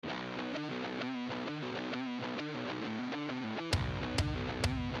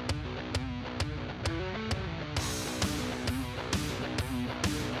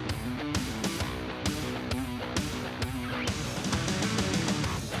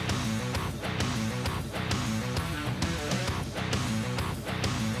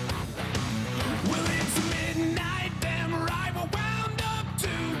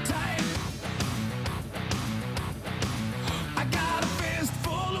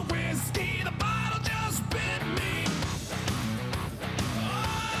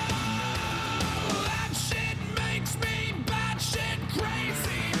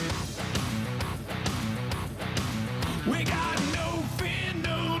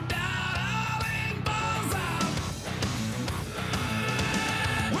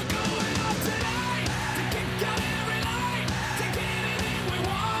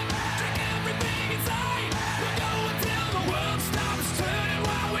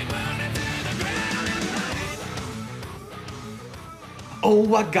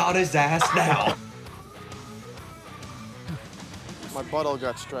Oh, I got his ass now. My butthole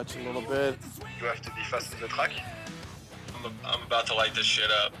got stretched a little bit. You have to be fast in the track. I'm about to light this shit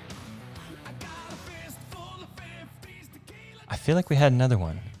up. I feel like we had another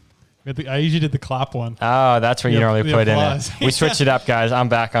one. I usually did the clap one. Oh, that's what you The- normally the put applause. in it. We switched it up, guys. I'm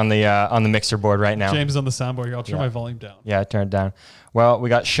back on the mixer board right now. James is on the soundboard here. I'll turn Yeah. my volume down. Yeah, turn it down. Well, we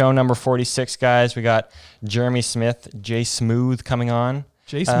got show number 46, guys. We got Jeremy Smith, Jay Smooth coming on.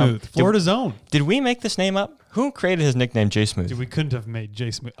 Jay Smooth, Florida's own. Did we make this name up? Who created his nickname, Jay Smooth? Dude, we couldn't have made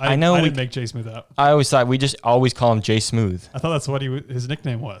Jay Smooth. I know I we- didn't make Jay Smooth up. I always thought we just always call him Jay Smooth. I thought that's what his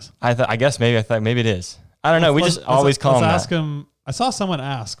nickname was. I thought maybe it is. I don't know. We Let's- just always call him Let's ask that. him. I saw someone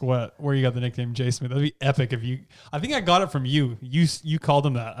ask where you got the nickname Jay Smooth. That'd be epic if you. I think I got it from you. You called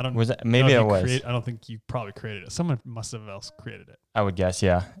him that. I don't. Was it? I don't Maybe know it if you was. I don't think you probably created it. Someone must have else created it. I would guess.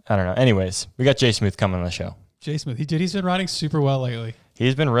 Yeah. I don't know. Anyways, we got Jay Smooth coming on the show. Jay Smooth. He's been riding super well lately.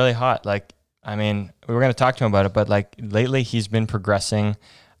 He's been really hot. Like, I mean, we were going to talk to him about it, but like lately he's been progressing,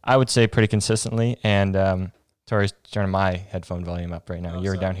 I would say pretty consistently. And Tori's turning my headphone volume up right now.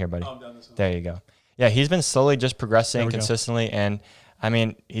 You're down here, buddy. There you go. Yeah, he's been slowly just progressing consistently. And I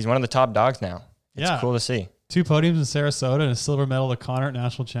mean, he's one of the top dogs now. It's cool to see. 2 podiums in Sarasota and a silver medal to Connor at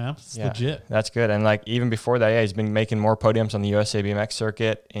national champs. It's legit. That's good. And like even before that, he's been making more podiums on the USA BMX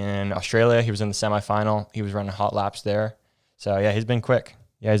circuit. In Australia, he was in the semifinal. He was running hot laps there. So yeah, he's been quick.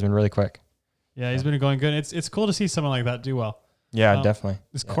 Yeah, he's been really quick. Yeah, he's been going good. It's cool to see someone like that do well. Yeah, definitely.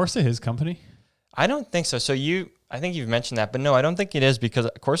 Is Corsa his company? I don't think so. So I think you've mentioned that, but no, I don't think it is because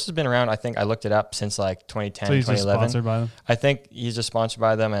Corsa's been around. I think I looked it up since like 2010, So he's 2011. just sponsored by them? I think he's just sponsored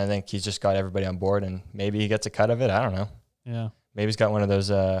by them, and I think he's just got everybody on board, and maybe he gets a cut of it. I don't know. Yeah. Maybe he's got one of those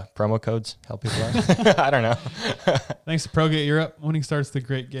promo codes, help people out. I don't know. Thanks to ProGate Europe. Winning starts the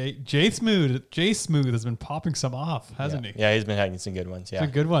great gate. Jay Smooth has been popping some off, hasn't he? Yeah, he's been having some good ones. Yeah, Some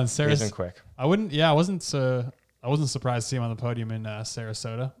good ones. He's been quick. I wasn't surprised to see him on the podium in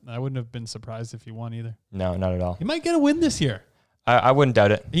Sarasota. I wouldn't have been surprised if he won either. No, not at all. He might get a win this year. I wouldn't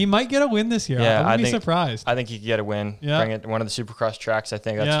doubt it. He might get a win this year. Yeah, I wouldn't be surprised. I think he could get a win. Yeah. Bring it one of the Supercross tracks. I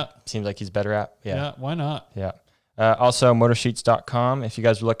think that seems like he's better at. Yeah, why not? Yeah. Also, motorsheets.com. If you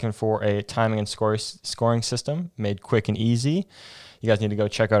guys are looking for a timing and scoring system made quick and easy, you guys need to go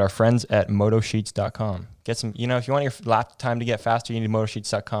check out our friends at motosheets.com. Get some, if you want your lap time to get faster, you need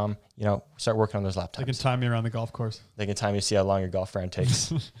motosheets.com. Start working on those lap They times. can time you around the golf course. They can time you to see how long your golf round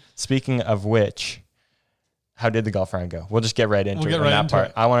takes. Speaking of which, how did the golf round go? We'll just get right into that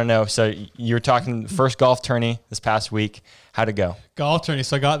part. I want to know. So you were talking first golf tourney this past week. How'd it go? Golf tourney.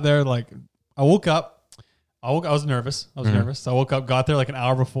 So I got there I woke up. I was nervous. So I woke up, got there like an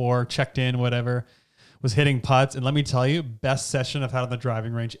hour before, checked in, whatever, was hitting putts. And let me tell you, best session I've had on the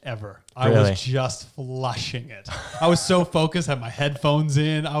driving range ever. Really? I was just flushing it. I was so focused, had my headphones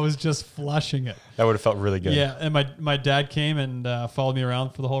in. I was just flushing it. That would have felt really good. Yeah. And my dad came and followed me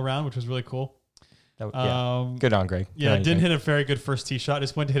around for the whole round, which was really cool. Good on, Greg. Yeah, didn't hit a very good first tee shot.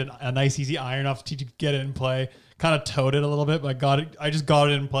 Just went to hit a nice, easy iron off tee to get it in play. Kind of towed it a little bit, but I just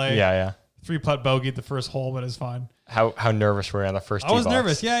got it in play. Yeah. 3-putt bogey at the first hole, but it's fine. How nervous were you on the first tee I was box?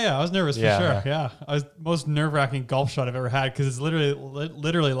 nervous. Yeah. I was nervous for sure. Yeah. I was most nerve-wracking golf shot I've ever had because it's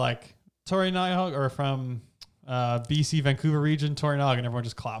literally like Torinaga or from BC, Vancouver region, Torinaga, and everyone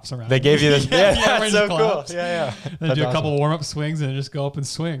just claps around. They gave you this. yeah, everyone that's so just cool. claps. Yeah. Then do a couple warm-up swings and then just go up and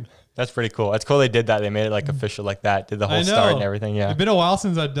swing. That's pretty cool. It's cool they did that. They made it like official like that. Did the whole start and everything. Yeah. It's been a while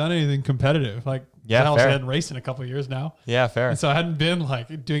since I've done anything competitive. I fair. hadn't raced in a couple of years now. Yeah, fair. And so I hadn't been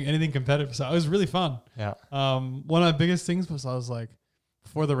doing anything competitive. So it was really fun. Yeah. One of my biggest things was I was like,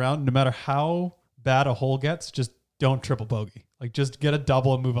 before the round, no matter how bad a hole gets, just don't triple bogey. Just get a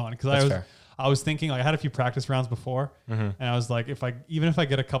double and move on. Because I was thinking, I had a few practice rounds before, and I was like, even if I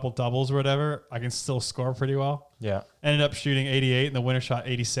get a couple doubles or whatever, I can still score pretty well. Yeah. Ended up shooting 88, and the winner shot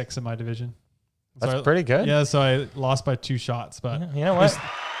 86 in my division. That's pretty good. Yeah, so I lost by 2 shots, but you know what?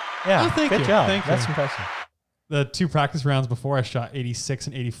 thank good you. job. Thank That's you. impressive. The 2 practice rounds before, I shot 86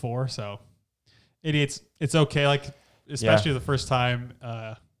 and 84, so 88's it's okay. Especially the first time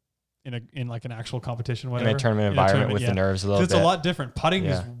in an actual competition, whatever. In a tournament environment with the nerves a little bit. It's a lot different. Putting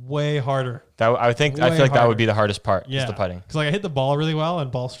is way harder. I feel like that would be the hardest part. Yeah, is the putting. Because I hit the ball really well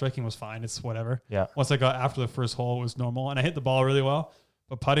and ball striking was fine. It's whatever. Yeah. Once I got after the first hole, it was normal, and I hit the ball really well.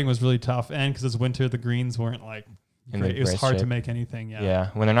 But putting was really tough, and because it's winter, the greens weren't great. It was hard to make anything. Yeah. Yeah.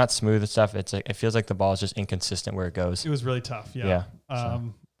 When they're not smooth and stuff, it feels like the ball is just inconsistent where it goes. It was really tough. Yeah.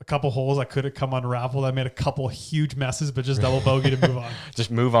 A couple holes I could have come unraveled. I made a couple huge messes, but just double bogey to move on. Just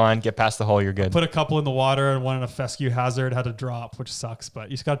move on, get past the hole, you're good. Put a couple in the water and one in a fescue hazard, had to drop, which sucks. But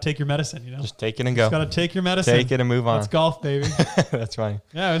you just got to take your medicine, you know? Just take it and go. Just got to take your medicine. Take it and move on. Let's golf, baby. That's funny.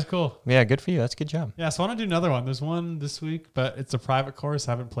 Yeah, it was cool. Yeah, good for you. That's a good job. Yeah, so I want to do another one. There's one this week, but it's a private course.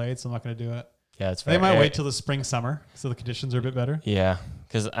 I haven't played, so I'm not going to do it. Yeah, it's fair. They might wait till the spring, summer, so the conditions are a bit better. Yeah,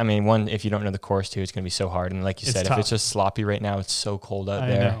 because I mean, one, if you don't know the course too, it's going to be so hard. And like you said, tough. if it's just sloppy right now, it's so cold out I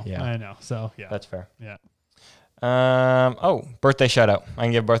there. know, Yeah, I know. So yeah, that's fair. yeah. Oh, birthday shout out. I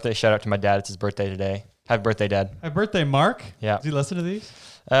can give a birthday shout out to my dad. It's his birthday today. Happy birthday, Dad. Happy birthday, Mark. Yeah. Does he listen to these?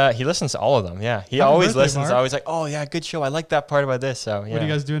 He listens to all of them. Yeah, he Happy always birthday, listens. Mark. Always like, oh yeah, good show. I like that part about this. So yeah. What are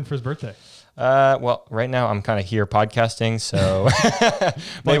you guys doing for his birthday? Well, right now I'm kind of here podcasting, so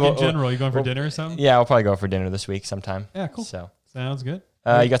Like in general, you going for dinner or something? Yeah, I'll probably go for dinner this week sometime. Yeah, cool. So Sounds good.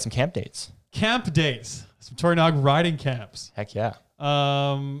 you got some camp dates? Camp dates. Some Tornag riding camps. Heck yeah.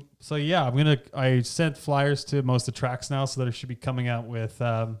 So yeah, I sent flyers to most of the tracks now, so that it should be coming out with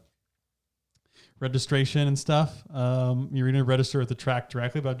registration and stuff. You're going to register with the track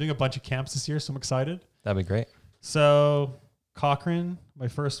directly, but I'm doing a bunch of camps this year, so I'm excited. That'd be great. So Cochrane, my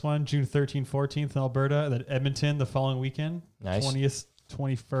first one, June 13th, 14th in Alberta. Then Edmonton the following weekend, Nice. 20th,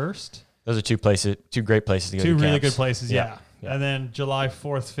 21st. Those are two great places to go. Two to really camps. good places, yeah. Yeah. And then July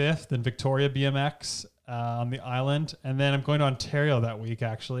 4th, 5th in Victoria BMX on the island. And then I'm going to Ontario that week,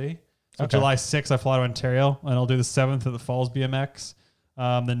 actually. So Okay. July 6th, I fly to Ontario, and I'll do the 7th at the Falls BMX,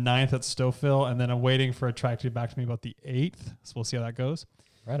 the 9th at Stouffville, and then I'm waiting for a track to get back to me about the 8th. So we'll see how that goes.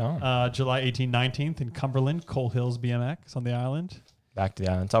 Right on. July 18th, 19th in Cumberland, Coal Hills BMX on the island. Back to the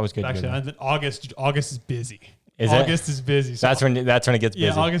island. It's always good. Actually, to go and then August is busy. Is it? August is busy. So that's when it gets busy.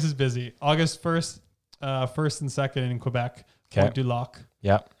 yeah, August is busy. August 1st, 1st and 2nd in Quebec, Okay. Point du Lac.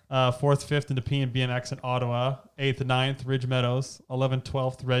 Yeah. 4th, 5th in Nepean BMX in Ottawa. 8th and 9th, Ridge Meadows. 11th,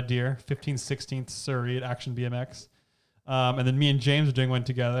 12th, Red Deer. 15th, 16th, Surrey at Action BMX. And then me and James are doing one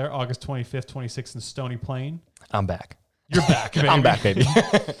together, August 25th, 26th in Stony Plain. I'm back. You're back, baby. I'm back, baby.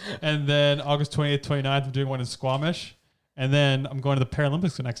 And then August 28th, 29th, I'm doing one in Squamish. And then I'm going to the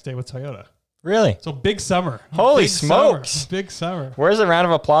Paralympics the next day with Toyota. Really? So big summer. Holy Big smokes. Summer. Big summer. Where's a round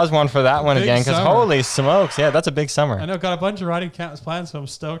of applause one for that one Big again? Because summer. holy smokes. Yeah, that's a big summer. I know, got a bunch of riding camps planned, so I'm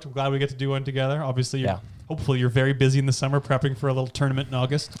stoked. I'm glad we get to do one together. Obviously, Yeah. hopefully you're very busy in the summer prepping for a little tournament in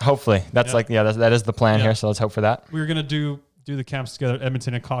August. Hopefully. That's that is the plan Yeah. here. So let's hope for that. We were going to do the camps together at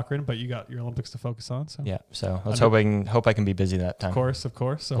Edmonton and Cochrane, but you got your Olympics to focus on. So Yeah. So let's hope I can be busy that time. Of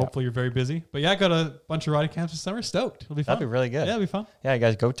course. So hopefully you're very busy. But yeah, I got a bunch of riding camps this summer. Stoked. It'll be fun. That'd be really good. Yeah, it'll be fun. Yeah,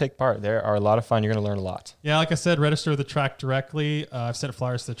 guys, go take part. They are a lot of fun. You're going to learn a lot. Yeah, like I said, register with the track directly. I've sent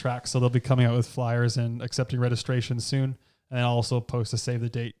flyers to the track, so they'll be coming out with flyers and accepting registration soon. And I'll also post a save the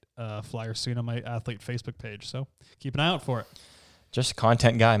date flyer soon on my athlete Facebook page. So keep an eye out for it. Just a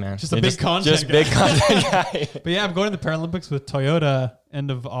content guy, man. Just a big content Just guy. big content guy. But yeah, I'm going to the Paralympics with Toyota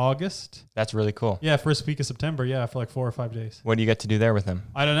end of August. That's really cool. Yeah, first week of September. Yeah, for like 4 or 5 days. What do you get to do there with them?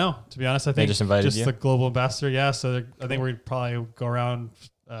 I don't know. To be honest, I think just invited you? the global ambassador. Yeah, so I think we're probably go around,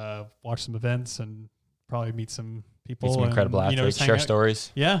 watch some events, and probably meet some people. Meet some incredible and, athletes, just hang share out.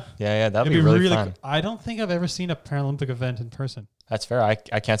 stories. Yeah, Yeah, that'd it'd be really fun. I don't think I've ever seen a Paralympic event in person. That's fair. I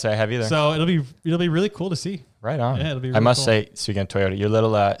can't say I have either. So it'll be really cool to see. Right on. Yeah, it'll be I really must cool. say, speaking of Toyota, your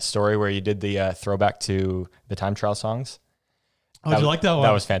little story where you did the throwback to the time trial songs. Oh, did you like that one?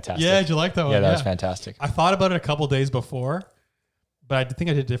 That was fantastic. Yeah, did you like that one? Yeah, that was fantastic. I thought about it a couple days before, but I think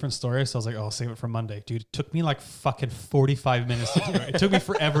I did a different story. So I was like, oh, I'll save it for Monday. Dude, it took me like fucking 45 minutes to do it. It took me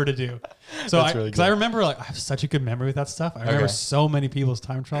forever to do. So That's really because I good. remember like I have such a good memory with that stuff. I remember Okay. so many people's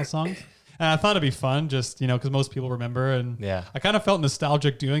time trial songs. And I thought it'd be fun just, because most people remember. And Yeah. I kind of felt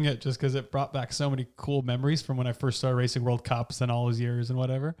nostalgic doing it just because it brought back so many cool memories from when I first started racing World Cups and all those years and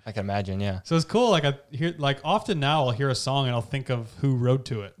whatever. I can imagine, yeah. So it's cool. Like I hear, like often now I'll hear a song and I'll think of who rode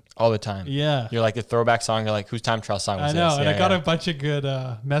to it. All the time. Yeah. You're like a throwback song. You're like, whose time trial song was I know, this? and Yeah, I got yeah. a bunch of good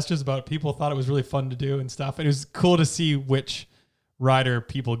messages about people thought it was really fun to do and stuff. And it was cool to see which rider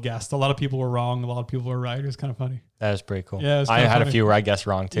people guessed. A lot of people were wrong. A lot of people were right. It was kind of funny. That is pretty cool. Yeah, it was I kinda had funny. a few where I guessed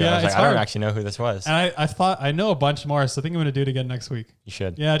wrong too. Yeah, I was it's like, I don't hard. actually know who this was. And I thought I know a bunch more, so I think I'm going to do it again next week. You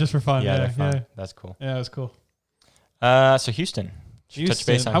should. Yeah, just for fun. Yeah, Yeah, they're fun. yeah. That's cool. Yeah, it was cool. So Houston. Should touch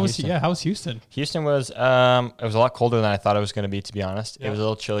base on How was Houston. how was Houston? Houston was it was a lot colder than I thought it was going to be, to be honest. Yeah. It was a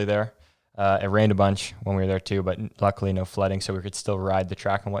little chilly there. It rained a bunch when we were there too, but luckily no flooding, so we could still ride the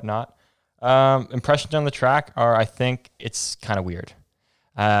track and whatnot. Impressions on the track are, I think it's kind of weird.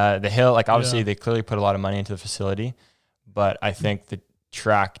 The hill, like obviously Yeah. they clearly put a lot of money into the facility, but I think the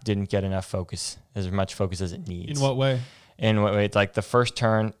track didn't get enough focus, as much focus as it needs. In what way? In what way? It's like the first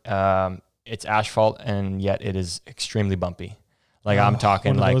turn, it's asphalt and yet it is extremely bumpy. Like I'm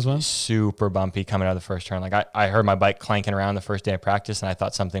talking one of like those ones? super bumpy coming out of the first turn. Like I heard my bike clanking around the first day of practice, and I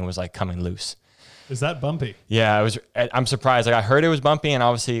thought something was like coming loose. Is that bumpy? Yeah, it was. I'm surprised. Like I heard it was bumpy, and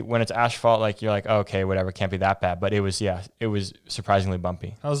obviously when it's asphalt, like you're like, oh, okay, whatever, can't be that bad. But it was surprisingly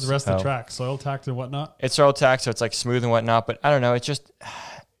bumpy. How's the rest of the track? Soil tacked and whatnot? It's soil tacked, so it's like smooth and whatnot. But I don't know.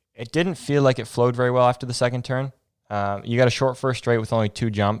 It didn't feel like it flowed very well after the second turn. You got a short first straight with only 2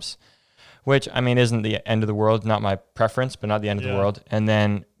 jumps, which I mean isn't the end of the world. Not my preference, but not the end of the world. And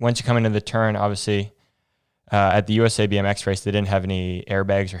then once you come into the turn, obviously at the USA BMX race, they didn't have any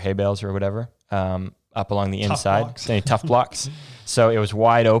airbags or hay bales or whatever. Up along the inside, any tough blocks. So it was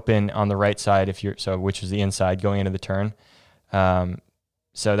wide open on the right side which was the inside going into the turn.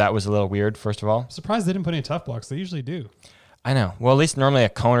 So that was a little weird, first of all. I'm surprised they didn't put any tough blocks. They usually do. I know. Well, at least normally a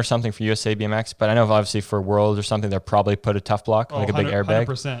cone or something for USA BMX, but I know obviously for Worlds or something, they'll probably put a tough block, like a big airbag.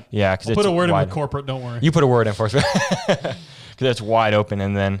 100%. Yeah, because put a word wide. in with corporate, don't worry. You put a word in for us. Because it's wide open.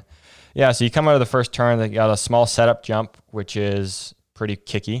 And then, so you come out of the first turn, they got a small setup jump, which is pretty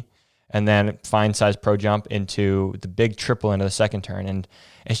kicky. And then fine size pro jump into the big triple into the second turn. And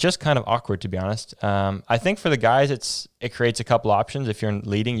it's just kind of awkward, to be honest. I think for the guys, it creates a couple options. If you're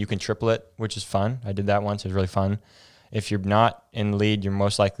leading, you can triple it, which is fun. I did that once. It was really fun. If you're not in lead, you're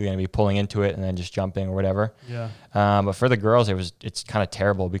most likely going to be pulling into it and then just jumping or whatever. Yeah. But for the girls, it's kind of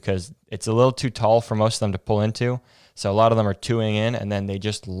terrible because it's a little too tall for most of them to pull into. So a lot of them are 2-ing in and then they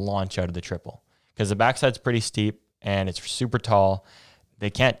just launch out of the triple because the backside's pretty steep and it's super tall. They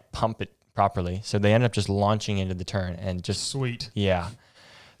can't pump it properly, so they end up just launching into the turn and just sweet. Yeah,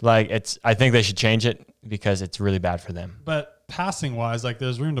 like I think they should change it because it's really bad for them. But passing wise, like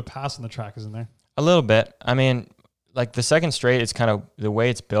there's room to pass on the track, isn't there? A little bit. I mean, like the second straight, it's kind of the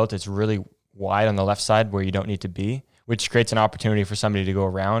way it's built. It's really wide on the left side where you don't need to be, which creates an opportunity for somebody to go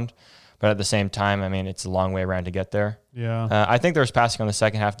around. But at the same time, I mean, it's a long way around to get there. Yeah. I think there was passing on the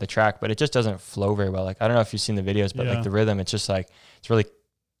second half of the track, but it just doesn't flow very well. Like, I don't know if you've seen the videos, but like the rhythm, it's just like, it's really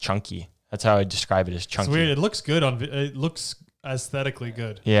chunky. That's how I describe it, as chunky. It's weird. It looks good it looks aesthetically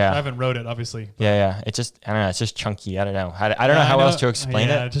good. Yeah. I haven't rode it, obviously. Yeah. It's just, I don't know. It's just chunky. I don't know. I don't know how else to explain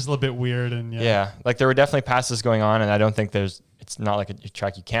it. Yeah, just a little bit weird. And yeah. Like there were definitely passes going on, and I don't think it's not like a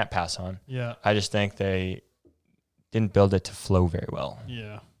track you can't pass on. Yeah. I just think they didn't build it to flow very well.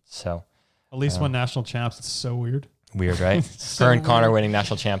 Yeah. So. At least won national champs. It's so weird. Weird, right? Her and Connor winning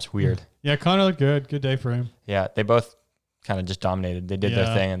national champs. Weird. Yeah, Connor looked good. Good day for him. Yeah, they both kind of just dominated. They did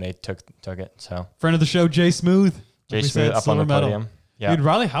their thing and they took it. So friend of the show, Jay Smooth. Jay Smooth up on the podium. Yeah, dude,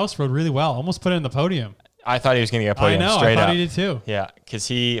 Riley House rode really well. Almost put it in the podium. I thought he was going to get a podium straight up. I thought he did too. Yeah, because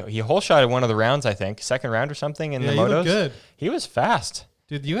he whole shotted one of the rounds, I think, second round or something in the motos. He looked good. He was fast.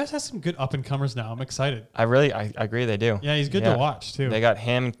 Dude, the U.S. has some good up-and-comers now. I'm excited. I agree they do. Yeah, he's good to watch, too. They got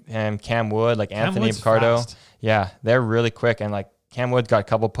him and Cam Wood, like Anthony Picardo. Fast. Yeah, they're really quick. And, like, Cam Wood's got a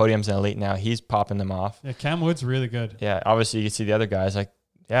couple podiums in Elite now. He's popping them off. Yeah, Cam Wood's really good. Yeah, obviously you can see the other guys. Like,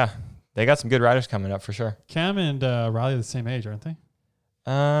 yeah, they got some good riders coming up for sure. Cam and Riley are the same age, aren't they?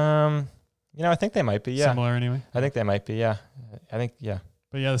 I think they might be, yeah. Similar anyway? I think they might be, yeah.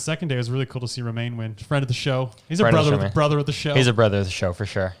 But yeah, the second day was really cool to see Romain win. Friend of the show. He's a brother of the show. He's a brother of the show for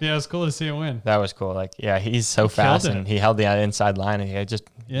sure. Yeah, it was cool to see him win. That was cool. Like, yeah, he's so fast and he held the inside line and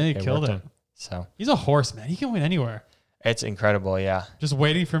he killed it. So he's a horse, man. He can win anywhere. It's incredible, yeah. Just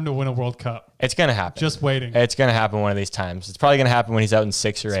waiting for him to win a World Cup. It's gonna happen. Just waiting. It's gonna happen one of these times. It's probably gonna happen when he's out in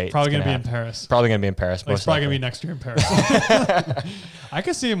 6 or 8. It's probably gonna be in Paris. Probably gonna be in Paris. It's probably gonna be next year in Paris. I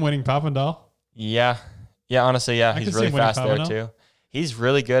could see him winning Papendal. Yeah. Honestly, yeah. He's really fast there too. He's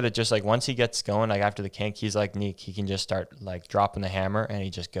really good at just like once he gets going, like after the kink, he's like Nick. He can just start like dropping the hammer and he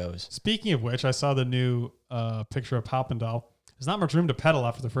just goes. Speaking of which, I saw the new picture of Papendal. There's not much room to pedal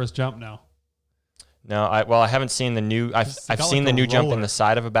after the first jump now. No, I haven't seen the new. I've seen the new jump in the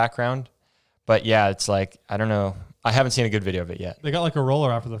side of a background, but yeah, it's like I don't know. I haven't seen a good video of it yet. They got like a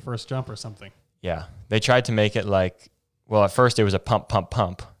roller after the first jump or something. Yeah, they tried to make it like at first it was a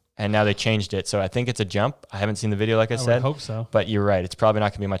pump. And now they changed it. So I think it's a jump. I haven't seen the video, like I said. I hope so. But you're right. It's probably not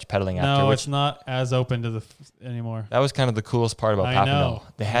going to be much pedaling after. No, it's not as open to anymore. That was kind of the coolest part about Papendal.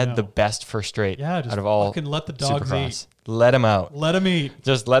 They had the best first straight out of all. Fucking let the dogs Supercross. eat. Let them out. Let them eat.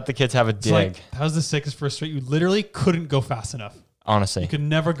 Just let the kids have a dig. Like, that was the sickest first straight. You literally couldn't go fast enough. Honestly. You could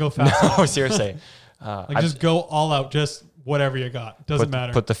never go fast enough. No, seriously. Just go all out. Just whatever you got. Doesn't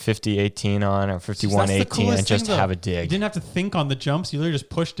matter. Put the 50-18 on or 51-18 and just have a dig. You didn't have to think on the jumps. You literally just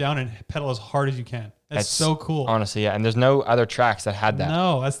push down and pedal as hard as you can. That's so cool. Honestly, yeah. And there's no other tracks that had that.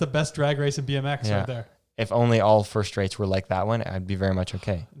 No, that's the best drag race in BMX right there. If only all first straights were like that one, I'd be very much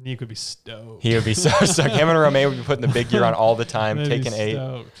okay. Nick would be stoked. He would be so stoked. Him and Romain would be putting the big gear on all the time, taking 8.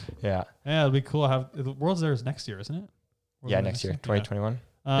 Stoked. Yeah. Yeah, it'll be cool. The World's there is next year, isn't it? Yeah, next year, 2021.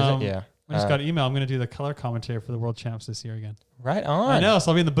 Yeah. Is it? Yeah. I just got an email. I'm going to do the color commentary for the World Champs this year again. Right on. I know,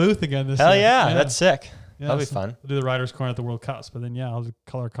 so I'll be in the booth again this Hell year. yeah, that's sick. Yeah, That'll be so fun. I'll do the Riders' Corner at the World Cups, but then I'll do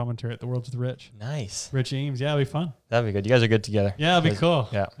color commentary at the Worlds with Rich. Nice. Rich Eames. Yeah, it'll be fun. That'd be good. You guys are good together. Yeah, it'll be cool.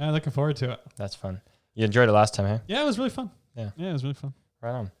 Yeah. Looking forward to it. That's fun. You enjoyed it last time, hey? Yeah, it was really fun. Yeah. Yeah, it was really fun.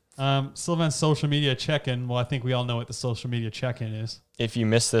 Right on. Sylvan's social media check-in. Well, I think we all know what the social media check-in is. If you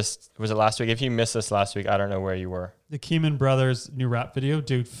missed this, was it last week? If you missed this last week, I don't know where you were. The Keeman Brothers new rap video,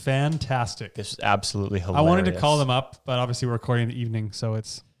 dude, fantastic. This is absolutely hilarious. I wanted to call them up, but obviously we're recording in the evening, so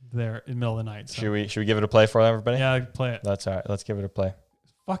it's there in the middle of the night. So. Should we give it a play for everybody? Yeah, play it. That's all right. Let's give it a play.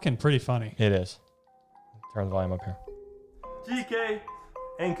 Fucking pretty funny. It is. Turn the volume up here. GK,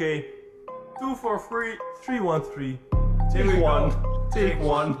 NK, 243 313. Take one. Take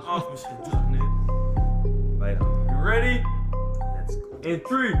one. You ready? Let's go. In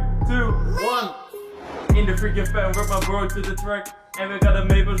 3, 2, 1. In the freaking fan with my bro to the track. And we got the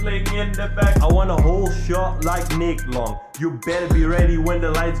Maples laying in the back. I want a whole shot like Nick Long. You better be ready when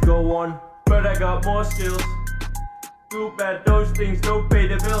the lights go on. But I got more skills. Too bad those things don't pay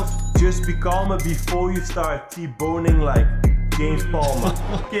the bills. Just be calmer before you start T-boning like James Palmer.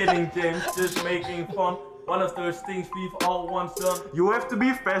 Kidding, James, just making fun. One of those things we've all once done. You have to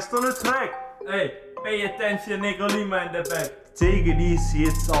be fast on the track. Hey, pay attention, Nicolima in the back. Take it easy,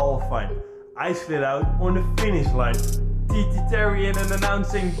 it's all fine. I slid out on the finish line. TT Terry in an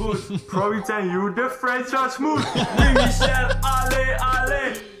announcing booth. Probably tell you the French are smooth. Oui, Michel, allez,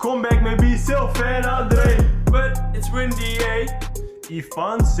 allez. Come back, maybe Sylvain André. But it's windy, eh?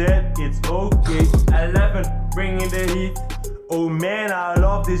 Ivan said it's okay. 11, bringing the heat. Oh man, I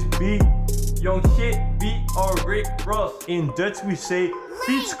love this beat. Young shit, beat or Rick Ross. In Dutch we say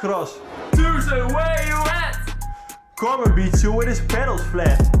fietscross. Tuesday, where you at? Comer beats you with his pedals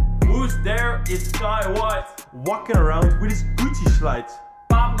flat. Who's there? It's Sky White. Walking around with his Gucci slides.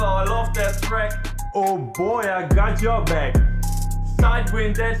 Papa, I love that track. Oh boy, I got your back.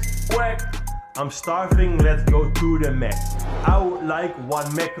 Sidewind, that's whack. I'm starving, let's go to the Mac. I would like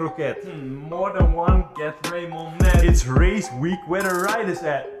one Mac croquette. More than one, get Raymond net. It's race week where the riders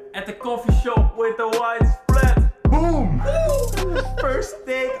at. At the coffee shop with the white splat. Boom! First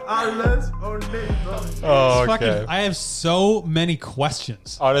take, alles only. Oh, Fucking, I have so many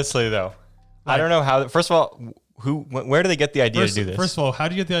questions. Honestly, though, I don't know how. First of all, where do they get the idea to do this? First of all, how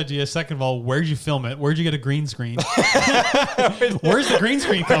did you get the idea? Second of all, where'd you film it? Where'd you get a green screen? Where's the green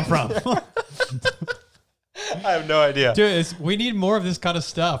screen come from? I have no idea. Dude, we need more of this kind of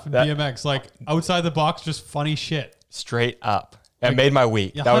stuff in BMX. Like outside the box, just funny shit. Straight up. It made my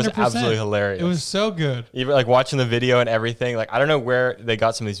week. Yeah, that was 100%. absolutely hilarious. It was so good. Even like watching the video and everything. Like I don't know where they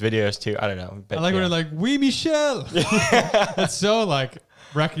got some of these videos too. I don't know. But I like when they're like, "Oui, Michel." That's so like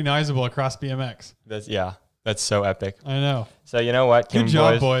recognizable across BMX. That's so epic. I know. So you know what? Good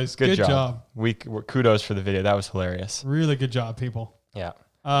job, boys. Good job. Kudos for the video. That was hilarious. Really good job, people. Yeah.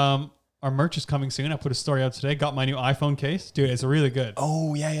 Our merch is coming soon. I put a story out today. Got my new iPhone case. Dude, it's really good.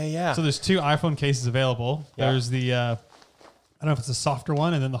 Oh, yeah. So there's 2 iPhone cases available. Yeah. There's the, I don't know if it's a softer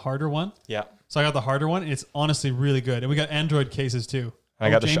one and then the harder one. Yeah. So I got the harder one. And it's honestly really good. And we got Android cases too. I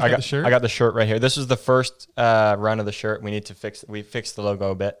got the shirt. I got the shirt right here. This is the first run of the shirt. We fixed the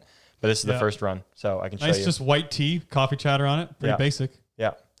logo a bit, but this is the first run. So I can show you. Nice, just white tee, coffee chatter on it. Pretty basic.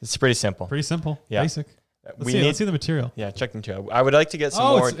 Yeah. It's pretty simple. Yeah. Basic. Let's see the material. Yeah, check them too. I would like to get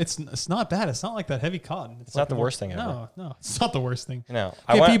some more. It's not bad. It's not like that heavy cotton. It's not the worst thing ever. No, it's not the worst thing. No.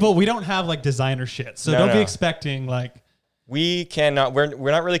 Okay, people, we don't have like designer shit, so don't be expecting like. We cannot.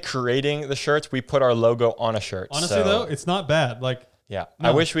 We're not really creating the shirts. We put our logo on a shirt. Honestly, though, it's not bad. Like. Yeah, no.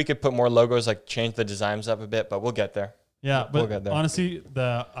 I wish we could put more logos, like change the designs up a bit, but we'll get there. Yeah, but we'll get there. Honestly,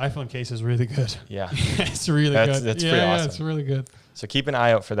 the iPhone case is really good. Yeah, it's really good. That's pretty awesome. Yeah, it's really good. So keep an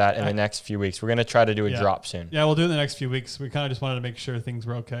eye out for that in the next few weeks. We're gonna try to do a drop soon. Yeah, we'll do it in the next few weeks. We kind of just wanted to make sure things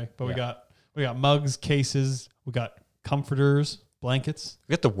were okay. But we got mugs, cases, we got comforters, blankets.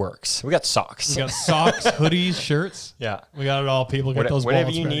 We got the works. We got socks. We got socks, hoodies, shirts. Yeah, we got it all. People get those.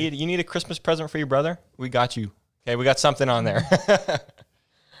 Whatever you need. You need a Christmas present for your brother? We got you. Okay, we got something on there.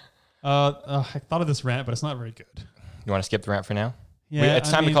 I thought of this rant, but it's not very good. You want to skip the rant for now? Yeah,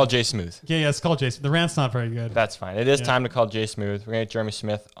 it's time to call Jay Smooth. Yeah, it's called Jay Smooth. The rant's not very good. That's fine. It is time to call Jay Smooth. We're going to get Jeremy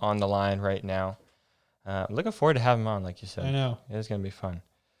Smith on the line right now. I'm looking forward to having him on, like you said. I know. It is going to be fun.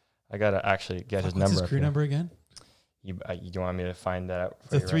 I got to actually get his number. What's his crew number again? You want me to find that out?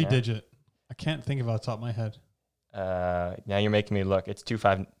 It's a 3-digit. I can't think of it off the top of my head. Now you're making me look. It's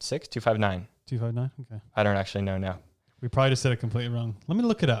 256, 259. 259? Okay. I don't actually know now. We probably just said it completely wrong. Let me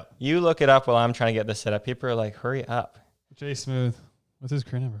look it up. You look it up while I'm trying to get this set up. People are like, hurry up. Jay Smooth. What's his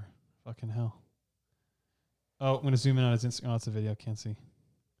crew number? Fucking hell. Oh, I'm gonna zoom in on his Instagram. Oh, it's a video. Can't see.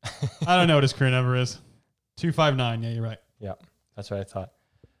 I don't know what his career number is. 259. Yeah, you're right. Yeah, that's what I thought.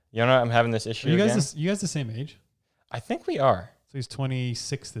 You know, I'm having this issue. Are you again. you guys the same age? I think we are. So he's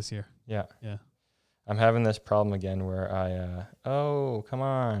 26 this year. Yeah. Yeah. I'm having this problem again where oh, come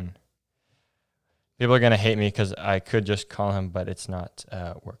on. People are going to hate me because I could just call him, but it's not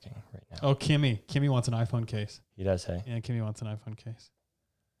working right now. Oh, Kimmy. Kimmy wants an iPhone case. He does, hey. Yeah, Kimmy wants an iPhone case.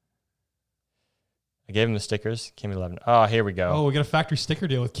 I gave him the stickers. Kimmy loved it. Oh, here we go. Oh, we got a factory sticker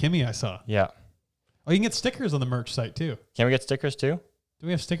deal with Kimmy, I saw. Yeah. Oh, you can get stickers on the merch site too. Can we get stickers too? Do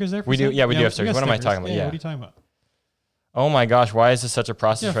we have stickers there? We do. Yeah, we do have stickers. What am I talking about? Yeah. Yeah. What are you talking about? Oh my gosh, why is this such a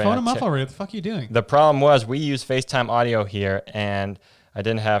process Yeah, right phone now? him up already. What the fuck are you doing? The problem was we use FaceTime audio here, and I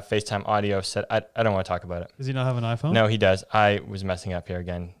didn't have FaceTime audio set. I don't want to talk about it. Does he not have an iPhone? No, he does. I was messing up here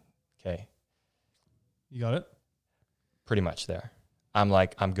again. Okay. You got it? Pretty much there. I'm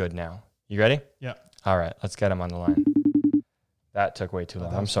good now. You ready? Yeah. All right, let's get him on the line. That took way too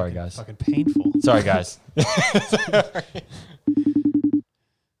long. I'm sorry, guys. Fucking painful. Sorry, guys.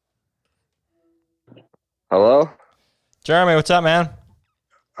 Hello? Jeremy, what's up, man?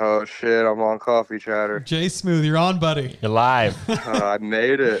 Oh, shit. I'm on Coffee Chatter. Jay Smooth, you're on, buddy. You're live. I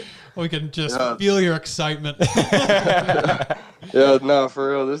made it. We can just feel your excitement. Yeah, no,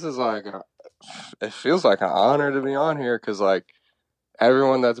 for real. This is it feels like an honor to be on here because,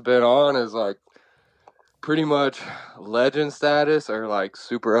 everyone that's been on is, pretty much legend status or,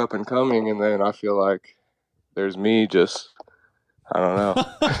 super up and coming. And then I feel like there's me just, I don't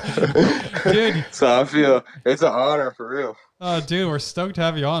know. Dude. So I feel it's an honor for real. Oh, dude, we're stoked to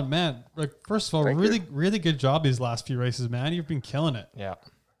have you on, man. First of all, Thank really, you. really good job these last few races, man. You've been killing it. Yeah.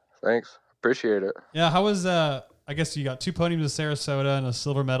 Thanks. Appreciate it. Yeah, how was I guess you got 2 podiums in Sarasota and a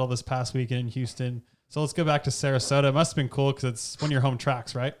silver medal this past weekend in Houston. So let's go back to Sarasota. It must have been cool because it's one of your home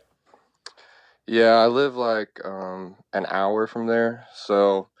tracks, right? Yeah, I live an hour from there.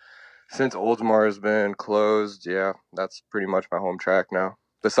 So since Oldsmar has been closed, yeah, that's pretty much my home track now.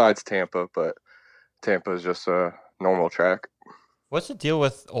 Besides Tampa, but Tampa is just a normal track. What's the deal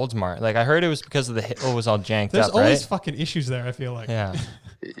with Oldsmar? I heard it was because of the hill was all janked There's up, always right? fucking issues there, I feel like. Yeah.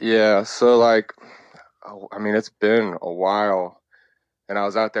 Yeah, so it's been a while, and I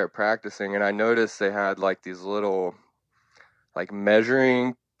was out there practicing, and I noticed they had these little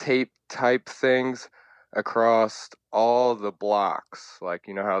measuring tape type things across all the blocks.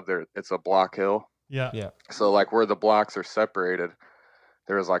 You know how it's a block hill? Yeah. Yeah. So where the blocks are separated,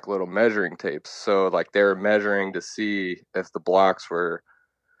 there was little measuring tapes. So they were measuring to see if the blocks were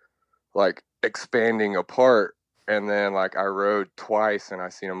expanding apart. And then I rode twice and I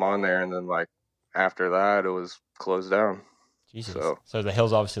seen them on there. And then after that, it was closed down. Jesus. So- So the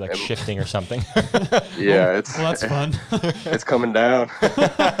hill's obviously shifting or something. Yeah, Well, that's fun. it's coming down.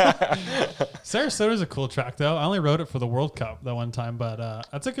 Sarasota's a cool track, though. I only rode it for the World Cup that one time, but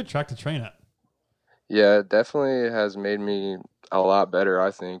that's a good track to train at. Yeah, it definitely has made me a lot better,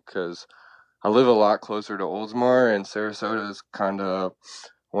 I think, because I live a lot closer to Oldsmar, and Sarasota is kind of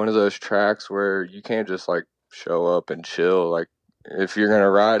one of those tracks where you can't just show up and chill. If you're gonna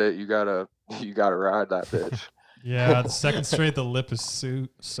ride it, you gotta ride that bitch. Yeah, the second straight, the lip is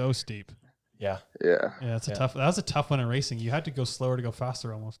so steep. Yeah. Yeah. Yeah, that was a tough one in racing. You had to go slower to go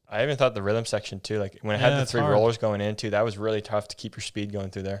faster almost. I even thought the rhythm section too, when it Yeah, had the it's 3 hard. rollers going in too, that was really tough to keep your speed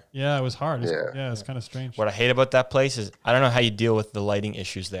going through there. Yeah, it was hard. Yeah. It's kind of strange. What I hate about that place is I don't know how you deal with the lighting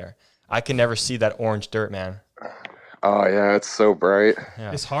issues there. I can never see that orange dirt, man. Oh yeah, it's so bright.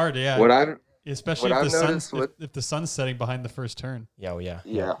 Yeah. It's hard, yeah. Especially what if I've noticed if the sun's setting behind the first turn. Yeah, well, yeah.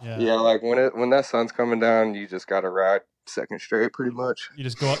 Yeah. When that sun's coming down, you just gotta ride second straight, pretty much. You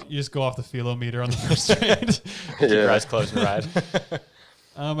just go off the philometer on the first straight. Keep your eyes closed and ride.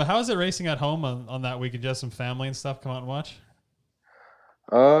 How is it racing at home on that week? Did you have some family and stuff come out and watch?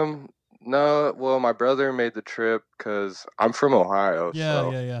 No. Well, my brother made the trip because I'm from Ohio. Yeah, so,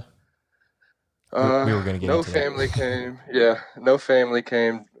 yeah. We were gonna get no into that. family came. Yeah, no family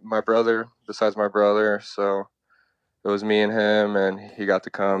came. My brother, besides my brother, so it was me and him, and he got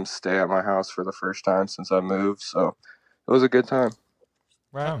to come stay at my house for the first time since I moved. So it was a good time.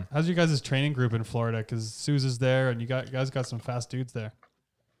 Wow. How's your guys' training group in Florida? Because Sousa's there, and you guys got some fast dudes there.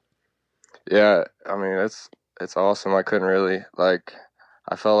 Yeah, I mean it's awesome. I couldn't really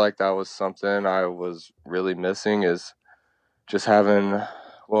I felt like that was something I was really missing is just having.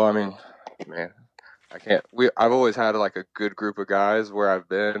 Well, I mean, man, I've always had a good group of guys where I've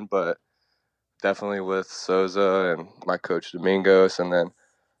been, but definitely with Sousa and my coach Domingos, and then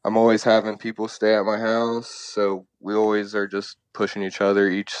I'm always having people stay at my house, so we always are just pushing each other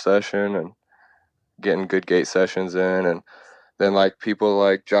each session and getting good gate sessions in. And then like people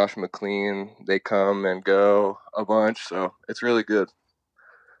like Josh McLean, they come and go a bunch, so it's really good.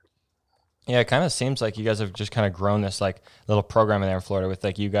 Yeah, it kind of seems like you guys have just kind of grown this like little program in there in Florida with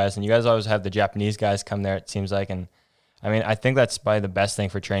like you guys, and you guys always have the Japanese guys come there, it seems like. And I mean, I think that's probably the best thing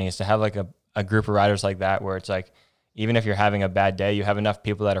for training is to have like a group of riders like that where it's like, even if you're having a bad day, you have enough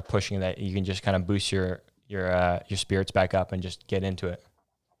people that are pushing that you can just kind of boost your spirits back up and just get into it.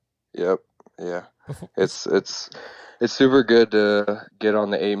 Yep. Yeah. It's super good to get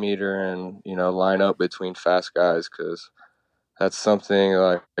on the 8 meter and, you know, line up between fast guys, because that's something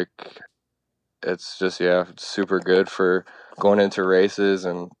like it's just, yeah, super good for going into races.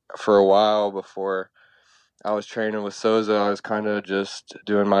 And for a while before I was training with Souza, I was kind of just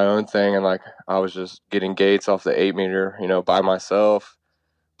doing my own thing, and like I was just getting gates off the 8 meter, you know, by myself.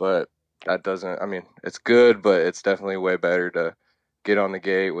 But that doesn't, I mean, it's good, but it's definitely way better to get on the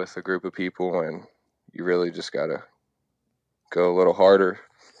gate with a group of people, and you really just got to go a little harder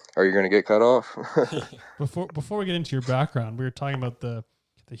or you're going to get cut off. Before we get into your background, we were talking about the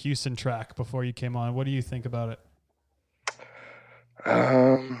Houston track before you came on. What do you think about it?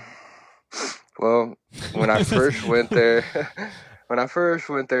 Well, when I first went there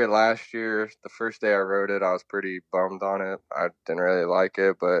last year, the first day I rode it, I was pretty bummed on it. I didn't really like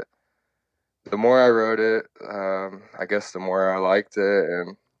it, but the more I rode it, I guess the more I liked it.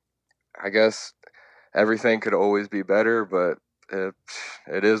 And I guess everything could always be better, but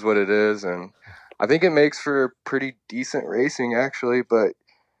it is what it is. And I think it makes for pretty decent racing, actually. But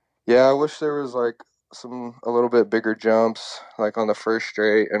yeah, I wish there was like a little bit bigger jumps, like on the first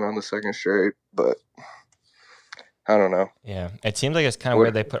straight and on the second straight, but I don't know. Yeah, it seems like it's kind of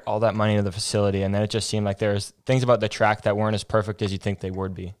weird they put all that money into the facility, and then it just seemed like there's things about the track that weren't as perfect as you think they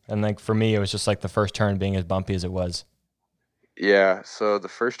would be. And like for me, it was just like the first turn being as bumpy as it was. Yeah, so the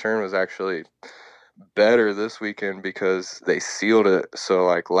first turn was actually better this weekend because they sealed it. So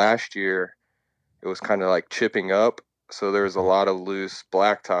like last year, it was kind of like chipping up, so there was a lot of loose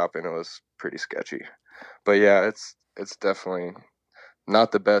blacktop, and it was pretty sketchy. But yeah, it's definitely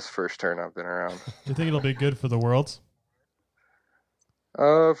not the best first turn I've been around. Do you think it'll be good for the Worlds?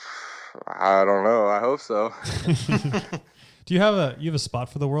 I don't know. I hope so. Do you have a spot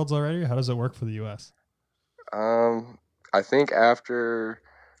for the Worlds already? Or how does it work for the U.S.? I think after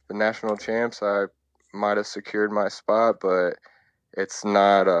the national champs, I might have secured my spot, but it's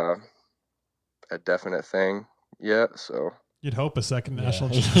not a definite thing yet. So you'd hope a second national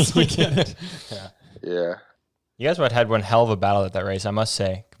champs would get it. Yeah. You guys had one hell of a battle at that race, I must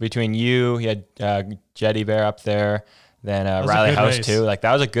say. Between you had Jetty Bear up there, then Riley House race too. Like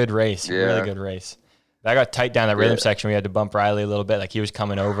that was a good race, really good race. That got tight down the rhythm section. We had to bump Riley a little bit, like he was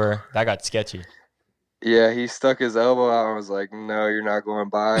coming over. That got sketchy. Yeah, he stuck his elbow out. I was like, "No, you're not going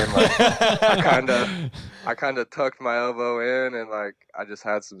by." And like, I kind of tucked my elbow in, and like I just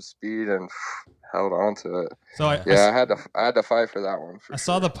had some speed and held on to it. So I had to fight for that one. I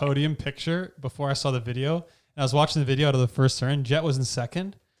saw the podium picture before I saw the video, and I was watching the video out of the first turn. Jet was in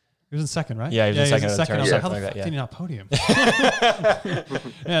second. He was in second, right? Yeah, he was in second. I was like, how the fuck did he not podium?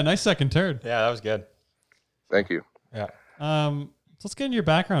 Yeah, nice second turn. Yeah, that was good. Thank you. Yeah. So let's get into your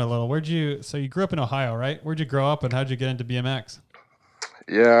background a little. So you grew up in Ohio, right? Where'd you grow up and how'd you get into BMX?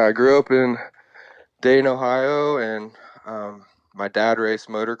 Yeah, I grew up in Dayton, Ohio, and my dad raced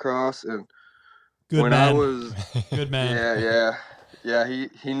motocross. And I was good man. Yeah.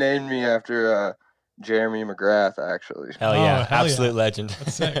 He named me after Jeremy McGrath, actually. Hell yeah, absolute legend.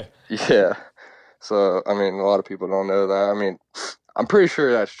 That's sick. Yeah. So I mean, a lot of people don't know that. I mean, I'm pretty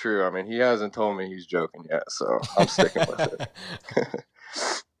sure that's true. I mean, he hasn't told me he's joking yet, so I'm sticking with it.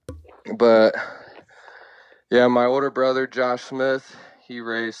 But yeah, my older brother, Josh Smith, he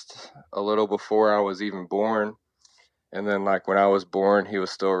raced a little before I was even born. And then like when I was born, he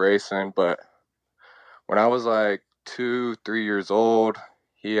was still racing. But when I was like 2-3 years old,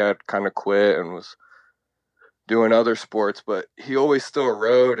 he had kind of quit and was doing other sports, but he always still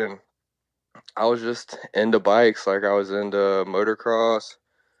rode, and I was just into bikes. Like I was into motocross,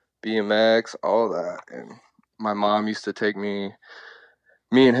 BMX, all that. And my mom used to take me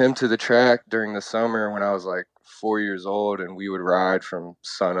and him to the track during the summer when I was like 4 years old, and we would ride from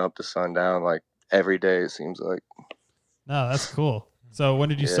sun up to sundown like every day, it seems like. No, that's cool. So when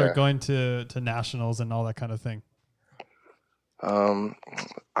did you start going to nationals and all that kind of thing?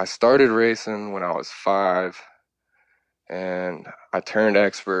 I started racing when I was 5, and I turned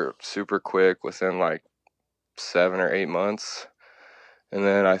expert super quick within like 7 or 8 months. And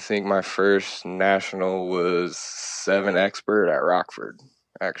then I think my first national was 7 expert at Rockford,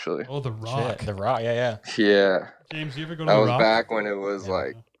 actually. Oh, the Rock. Shit, the Rock, yeah. James, you ever go to the Rock? That was back when it was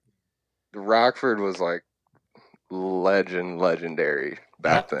like, the Rockford was like legendary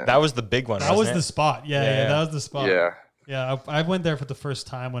back then. That was the big one. That was wasn't the it? spot. Yeah, that was the spot. Yeah. Yeah, I went there for the first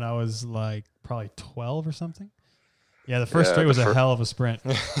time when I was like probably 12 or something. Yeah, the first straight was a hell of a sprint.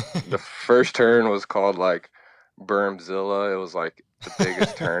 The first turn was called like Bermzilla. It was like the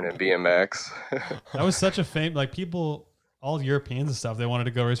biggest turn in BMX. That was such a fame. Like people, all Europeans and stuff, they wanted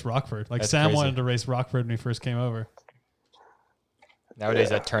to go race Rockford. Like That's Sam crazy. wanted to race Rockford when he first came over. Nowadays,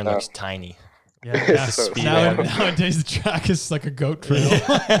 that turn looks tiny. Yeah, So speed nowadays the track is like a goat trail.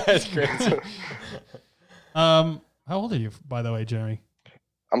 That's crazy. How old are you, by the way, Jeremy?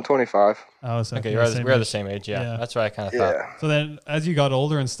 I'm 25. Oh, so Okay, you're the same we're the age. same age. Yeah, Yeah. that's what I kind of thought. Yeah. So then, as you got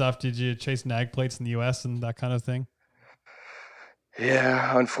older and stuff, did you chase nag plates in the U.S. and that kind of thing?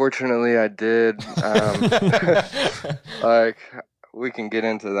 Yeah, unfortunately I did. Like, we can get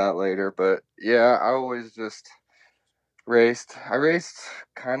into that later, but yeah, I always just raced. I raced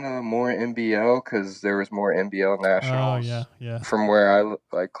kind of more NBL because there was more NBL nationals Oh, yeah. from where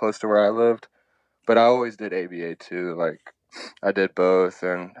like close to where I lived. But I always did ABA too. Like, I did both,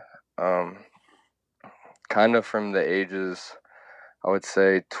 and kind of from the ages, I would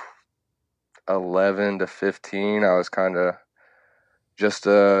say 11 to 15, I was kind of just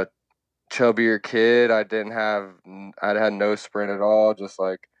a chubbier kid. I had no sprint at all, just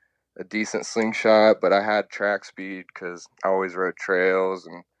like a decent slingshot, but I had track speed because I always rode trails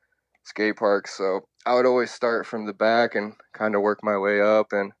and skate parks. So I would always start from the back and kind of work my way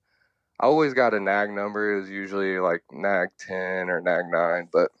up. And I always got a nag number. It was usually like nag 10 or nag 9,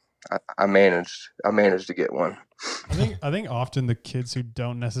 but I managed to get one. I think often the kids who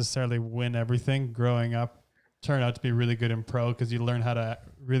don't necessarily win everything growing up turn out to be really good in pro because you learn how to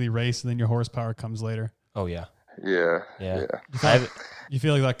really race, and then your horsepower comes later. Oh yeah. Yeah. You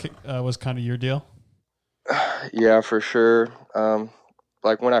feel like that was kind of your deal? Yeah, for sure.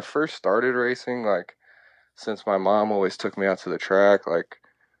 Like when I first started racing, like since my mom always took me out to the track, like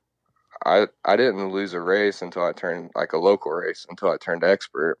I didn't lose a race until I turned like a local race until I turned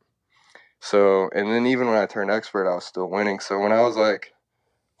expert. So, and then even when I turned expert, I was still winning. So when I was like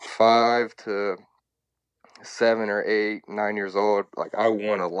 5 to 7 or 8, 9 years old, like I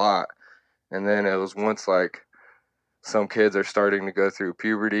won a lot. And then it was once like some kids are starting to go through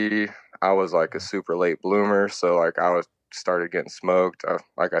puberty. I was like a super late bloomer. So like started getting smoked.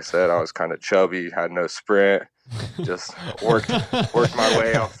 Like I said, I was kind of chubby, had no sprint, just worked my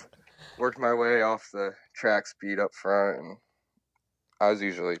way off the track speed up front. And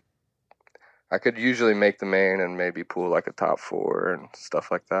I could usually make the main and maybe pull like a top 4 and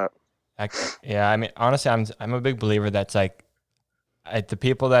stuff like that. Yeah, I mean, honestly, I'm a big believer that's like the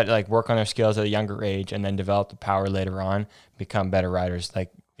people that like work on their skills at a younger age and then develop the power later on become better riders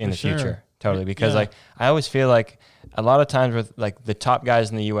like in the future. Totally. Because like I always feel like a lot of times with like the top guys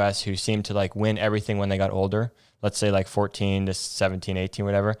in the US who seem to like win everything when they got older, let's say like 14 to 17, 18,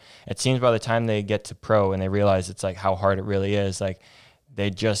 whatever, it seems by the time they get to pro and they realize it's like how hard it really is, like they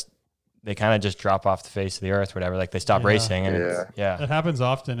kind of just drop off the face of the earth, whatever. Like they stop racing and It happens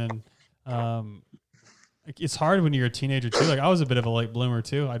often. And it's hard when you're a teenager too. Like I was a bit of a late bloomer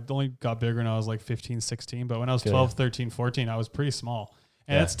too. I only got bigger when I was like 15, 16, but when I was 12, 13, 14, I was pretty small.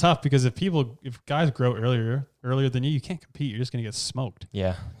 And it's tough because if guys grow earlier than you can't compete. You're just going to get smoked.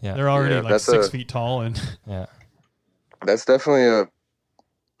 Yeah. They're already like 6 feet tall. And that's definitely a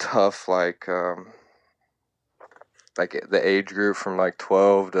tough, like the age group from like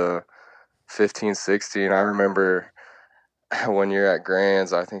 12 to 15, 16. I remember when you're at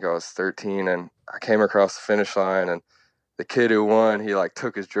Grands, I think I was 13, and I came across the finish line, and the kid who won, he like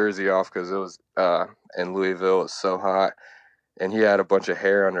took his jersey off because it was in Louisville, it was so hot, and he had a bunch of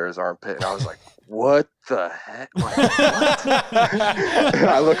hair under his armpit, and I was like, what the heck? Like, what?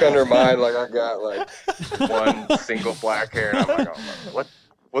 I look under mine, like I got like one single black hair, and I'm like, oh,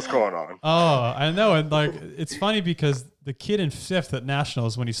 what's going on? Oh, I know. And like, it's funny because the kid in 5th at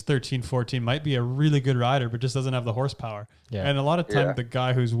Nationals when he's 13, 14 might be a really good rider, but just doesn't have the horsepower. Yeah. And a lot of time the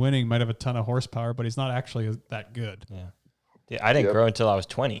guy who's winning might have a ton of horsepower, but he's not actually that good. Yeah. I didn't grow until I was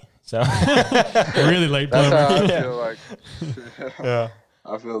 20. So really late bloomer. That's how I feel like.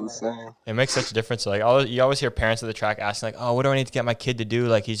 I feel the same. It makes such a difference. Like you always hear parents at the track asking like, "Oh, what do I need to get my kid to do?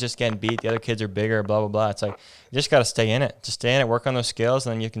 Like he's just getting beat. The other kids are bigger. Blah blah blah." It's like you just got to stay in it. Just stay in it. Work on those skills,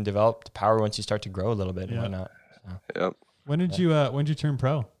 and then you can develop the power once you start to grow a little bit and whatnot. So. Yep. When did you turn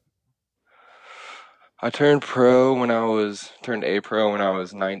pro? I turned pro turned A pro when I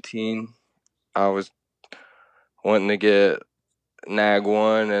was 19. I was wanting to get NAG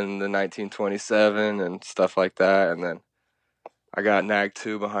 1 and the 1927 and stuff like that, and then I got NAG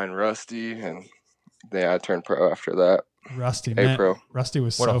 2 behind Rusty, and I turned pro after that. Rusty, A pro. Rusty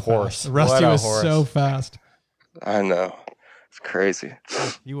was what so a horse. fast. Rusty was horse. so fast. I know. It's crazy.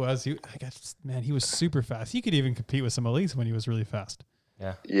 He was super fast. He could even compete with some elites when he was really fast.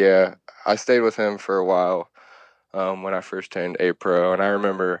 Yeah, I stayed with him for a while when I first turned A Pro, and I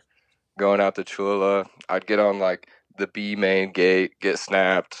remember going out to Chula. I'd get on like the B main gate, get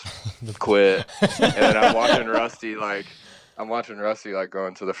snapped, quit, and then I'm watching Rusty like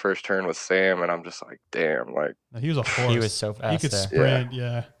going to the first turn with Sam, and I'm just like, damn, like He was a horse. He was so fast. He could there. sprint.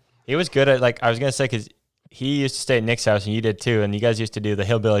 Yeah. He was good at, like, I was gonna say, because he used to stay at Nick's house and you did too, and you guys used to do the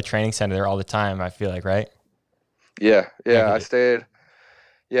Hillbilly Training Center there all the time. I feel like, right? Yeah. I stayed.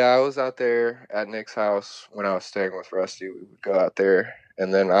 Yeah, I was out there at Nick's house when I was staying with Rusty. We would go out there,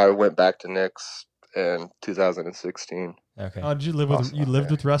 and then I went back to Nick's in 2016. Okay. Oh, did you live with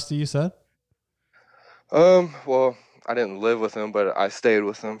with Rusty? You said. Well, I didn't live with him, but I stayed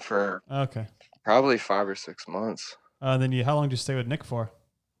with him for probably 5 or 6 months. Then how long did you stay with Nick for?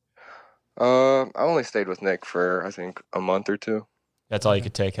 I only stayed with Nick for I think a month or two. That's all you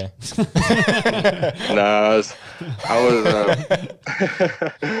could take, hey? No,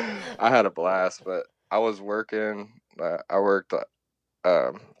 I had a blast, but I was working. I worked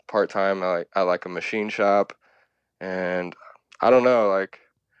part time at like a machine shop, and I don't know, like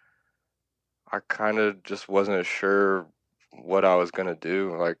I kind of just wasn't sure what I was gonna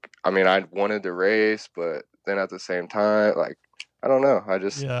do. Like, I mean, I wanted to race, but then at the same time, like I don't know, I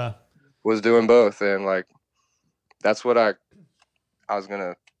just was doing both, and like that's what I was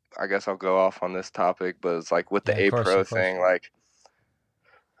gonna. I guess I'll go off on this topic, but it's like with the A Pro thing, like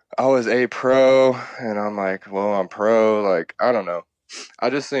I was A Pro, and I'm like, well, I'm pro. Like, I don't know. I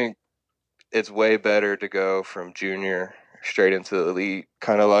just think it's way better to go from junior straight into the elite,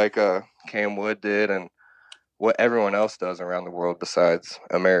 kind of like Cam Wood did, and what everyone else does around the world besides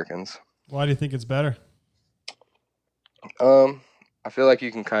Americans. Why do you think it's better? I feel like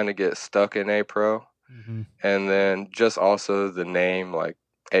you can kind of get stuck in A Pro, and then just also the name, like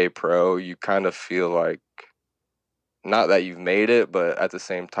A Pro, you kind of feel like not that you've made it, but at the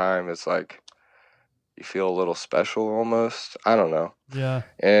same time, it's like you feel a little special almost. I don't know. Yeah.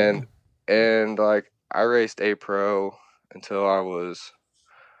 And like I raced A Pro until I was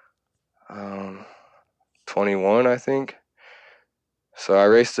 21, I think. So I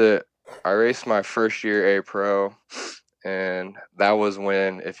raced my first year A Pro, and that was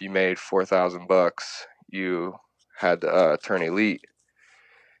when if you made $4,000, you had to turn elite.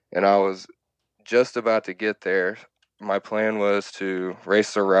 And I was just about to get there. My plan was to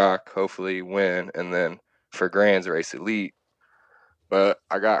race the Rock, hopefully win, and then for Grands race elite. But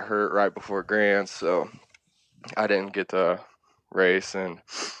I got hurt right before Grands, so I didn't get to race, and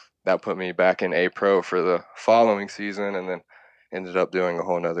that put me back in A Pro for the following season, and then ended up doing a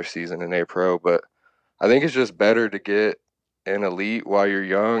whole nother season in A Pro. But I think it's just better to get in elite while you're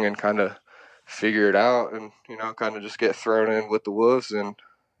young and kind of figure it out, and kind of just get thrown in with the wolves and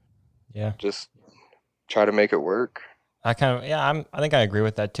just try to make it work. I think I agree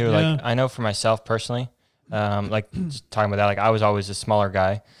with that too. Like, I know for myself personally, like just talking about that, like I was always a smaller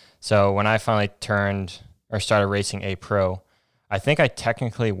guy. So when I finally started racing A Pro, I think I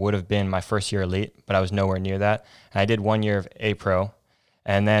technically would have been my first year elite, but I was nowhere near that. And I did 1 year of A Pro.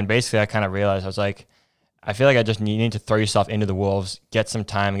 And then basically I kind of realized, I was like, I feel like you need to throw yourself into the wolves, get some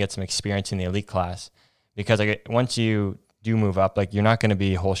time and get some experience in the elite class. Because like once you do move up, like you're not going to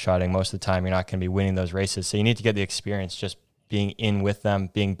be hole shotting most of the time. You're not going to be winning those races. So you need to get the experience just being in with them,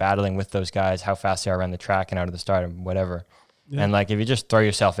 battling with those guys, how fast they are around the track and out of the start and whatever. Yeah. And like if you just throw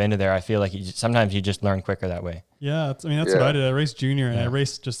yourself into there, I feel like sometimes you just learn quicker that way. Yeah, that's what I did. I raced junior and I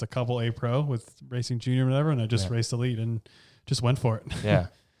raced just a couple A Pro with racing junior and whatever, and I just raced elite and just went for it. Yeah.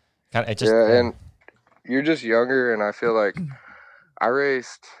 And you're just younger, and I feel like I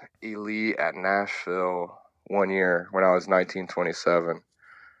raced elite at Nashville 1 year when I was 1927,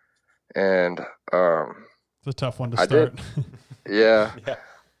 and it's a tough one to start. Yeah.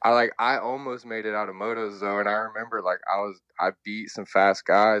 I almost made it out of motos though, and I remember like I beat some fast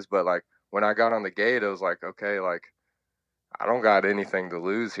guys, but like when I got on the gate, it was like, okay, like I don't got anything to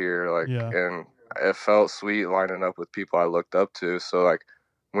lose here, like, and it felt sweet lining up with people I looked up to. So like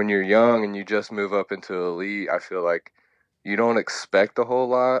when you're young and you just move up into elite, I feel like you don't expect a whole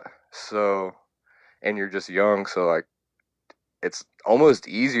lot. So, and you're just young, so like it's almost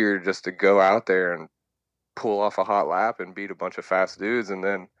easier just to go out there and pull off a hot lap and beat a bunch of fast dudes, and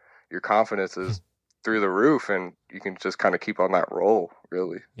then your confidence is through the roof, and you can just kind of keep on that roll,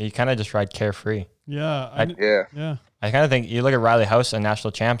 really. You kind of just ride carefree. Yeah. I kind of think you look at Riley House and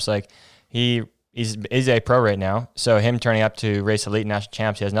national champs, like he's A Pro right now, so him turning up to race elite national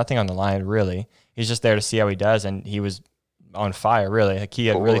champs, he has nothing on the line really. He's just there to see how he does, and he was on fire really. Like he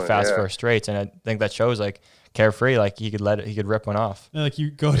had really fast first straights, and I think that shows like carefree. Like he could rip one off. Yeah, like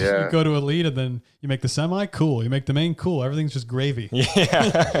you go to elite and then you make the semi, cool. You make the main, cool. Everything's just gravy.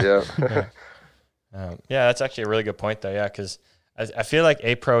 Yeah. Yeah. That's actually a really good point though. Yeah. Cause I feel like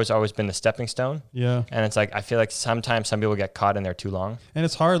A Pro has always been the stepping stone. Yeah. And it's like, I feel like sometimes some people get caught in there too long. And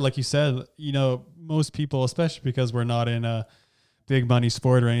it's hard. Like you said, you know, most people, especially because we're not in a big money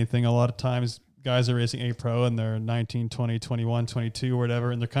sport or anything, a lot of times guys are racing A Pro and they're 19, 20, 21, 22 or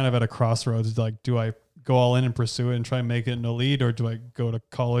whatever. And they're kind of at a crossroads. Like, do I go all in and pursue it and try and make it an elite, or do I go to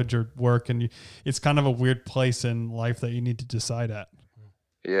college or work? And it's kind of a weird place in life that you need to decide at.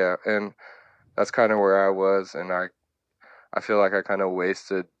 Yeah. And that's kind of where I was. And I feel like I kind of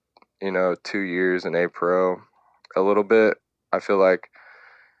wasted, 2 years in A Pro a little bit. I feel like,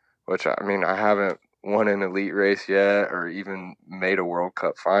 I haven't won an elite race yet or even made a World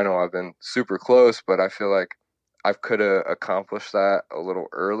Cup final. I've been super close, but I feel like I could have accomplished that a little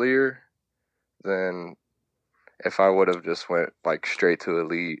earlier than if I would have just went like straight to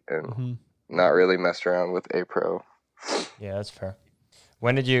elite and not really messed around with A Pro. Yeah, that's fair.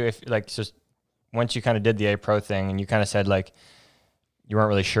 When did you, once you kind of did the A Pro thing and you kind of said like you weren't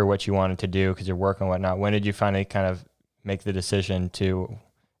really sure what you wanted to do because you're working and whatnot, when did you finally kind of make the decision to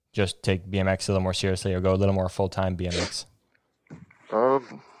just take BMX a little more seriously or go a little more full-time BMX?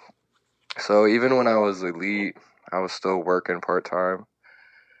 So even when I was elite, I was still working part-time.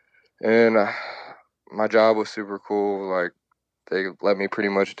 And my job was super cool. Like, they let me pretty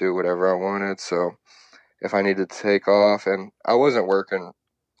much do whatever I wanted. So if I needed to take off, and I wasn't working,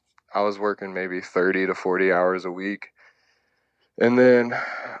 I was working maybe 30 to 40 hours a week. And then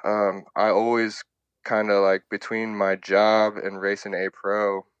I always kind of like between my job and racing A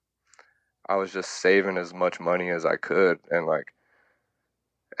Pro, I was just saving as much money as I could. And like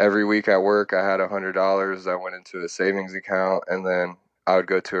every week at work, I had $100 that went into a savings account. And then I would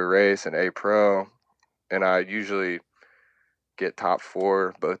go to a race in A Pro, and I usually get top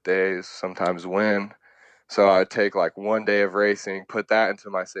 4 both days, sometimes win. So I'd take like one day of racing, put that into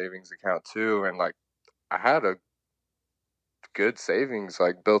my savings account too. And like I had a good savings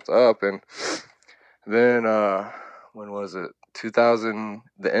like built up. And then when was it?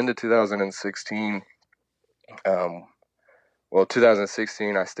 The end of 2016.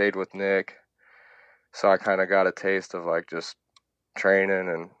 2016 I stayed with Nick. So I kind of got a taste of like just training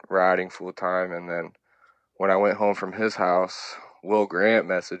and riding full time. And then when I went home from his house, Will Grant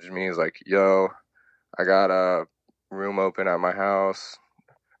messaged me. He's like, yo, I got a room open at my house,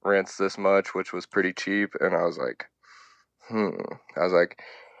 rents this much, which was pretty cheap. And I was like,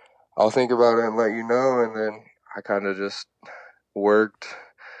 I'll think about it and let you know. And then I kind of just worked.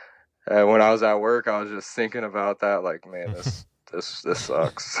 And when I was at work, I was just thinking about that, like, man, this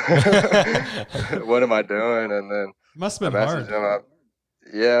sucks. What am I doing? And then must have been hard.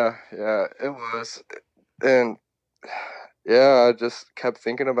 Yeah, it was. And yeah, I just kept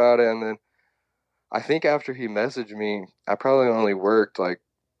thinking about it. And then I think after he messaged me, I probably only worked like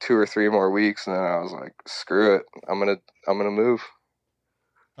 2 or 3 more weeks, and then I was like, screw it, I'm gonna move.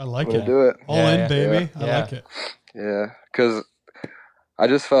 I like it. Do it. All in, baby. Yeah. I like it. Yeah, because I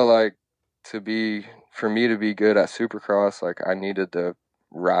just felt like for me to be good at Supercross, like I needed to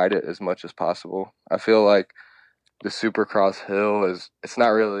ride it as much as possible. I feel like the Supercross hill it's not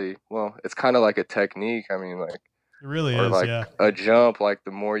really, well, it's kind of like a technique. I mean, like it really is, like yeah. A jump, like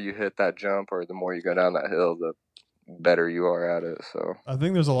the more you hit that jump or the more you go down that hill, the better you are at it. So I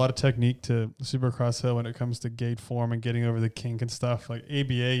think there's a lot of technique to Supercross hill when it comes to gate form and getting over the kink and stuff. Like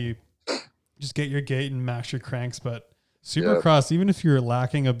ABA, you just get your gate and max your cranks, but Supercross, even if you're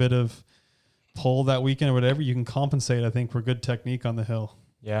lacking a bit of pull that weekend or whatever, you can compensate, I think, for good technique on the hill.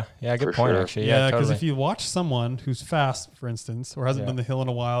 Yeah, good point, sure. Actually. Yeah, because if you watch someone who's fast, for instance, or hasn't done the hill in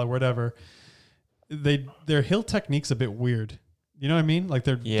a while or whatever, their hill technique's a bit weird. You know what I mean? Like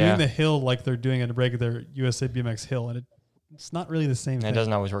they're doing the hill like they're doing a regular USA BMX hill, and it's not really the same thing. It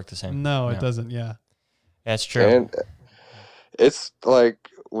doesn't always work the same. No, it doesn't. Yeah, that's true. And it's like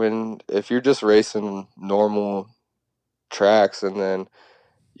if you're just racing normal tracks and then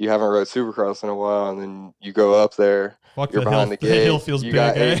you haven't rode Supercross in a while, and then you go up there, you're behind the gate. The hill feels big.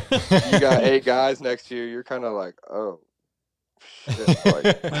 You got 8 guys next to you. You're kind of like, oh. Shit,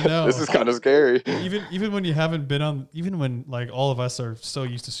 like, I know. This is kind of scary. Even when you haven't been on, even when like all of us are so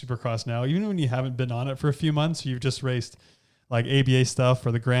used to Supercross now, even when you haven't been on it for a few months, you've just raced like ABA stuff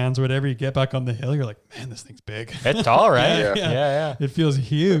or the Grands or whatever, you get back on the hill, you're like, man, this thing's big. It's tall, right? Yeah. It feels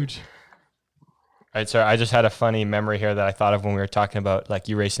huge. All right, so I just had a funny memory here that I thought of when we were talking about like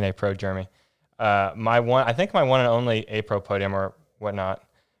you racing A Pro, Jeremy. I think my one and only A Pro podium or whatnot,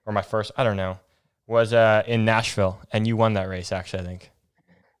 or my first, I don't know, was in Nashville, and you won that race, actually, I think.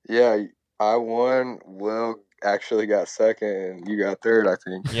 Yeah, I won. Will actually got second, and you got third, I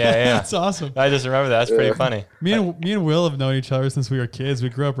think. Yeah. That's awesome. I just remember that. That's pretty funny. Me and Will have known each other since we were kids. We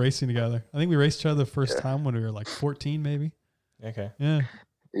grew up racing together. I think we raced each other the first time when we were like 14, maybe. Okay. Yeah.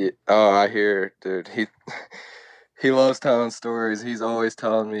 Oh, I hear, dude. He loves telling stories. He's always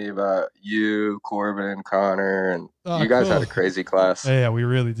telling me about you, Corbin, Connor, and you guys had a crazy class. Yeah, we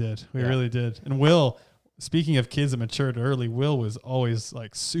really did. We really did. And Will, speaking of kids that matured early, Will was always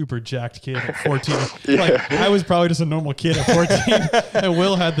like super jacked kid at 14. Like I was probably just a normal kid at 14, and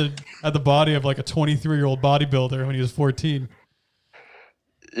Will had the body of like a 23-year-old bodybuilder when he was 14.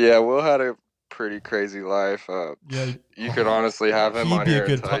 Yeah, Will had a pretty crazy life. You could honestly have him on here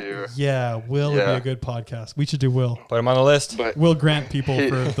and tell you. Yeah, Will would be a good podcast. We should do Will. Put him on the list. But Will Grant people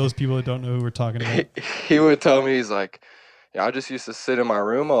for those people that don't know who we're talking about. He would tell me, he's like, yeah, I just used to sit in my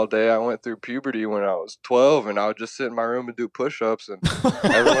room all day. I went through puberty when I was 12, and I would just sit in my room and do push-ups, and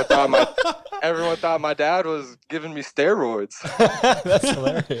everyone thought my dad was giving me steroids. That's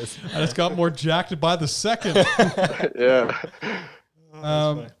hilarious. I just got more jacked by the second. Yeah.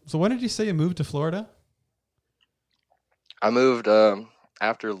 So when did you say you moved to Florida? I moved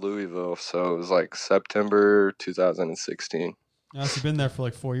after Louisville, so it was like September 2016. So you've been there for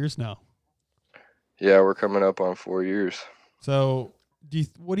like 4 years now. Yeah, we're coming up on 4 years. So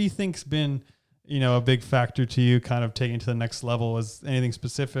what do you think's been, a big factor to you kind of taking to the next level? Is anything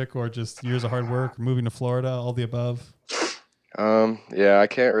specific or just years of hard work, moving to Florida, all the above? Yeah, I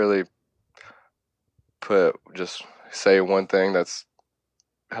can't really just say one thing that's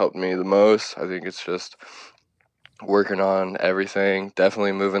helped me the most. I think it's just working on everything,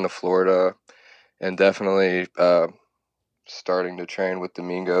 definitely moving to Florida, and definitely starting to train with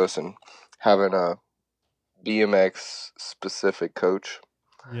Domingos and having a BMX specific coach.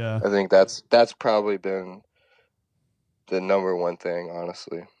 Yeah, I think that's probably been the number one thing,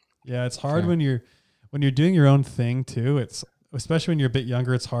 honestly. Yeah, it's hard when you're doing your own thing too. It's especially when you're a bit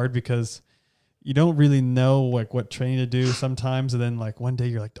younger, it's hard because you don't really know like what training to do sometimes, and then like one day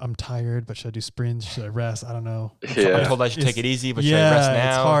you're like, I'm tired, but should I do sprints? Should I rest? I don't know. I'm told I should take it easy, but should I rest now?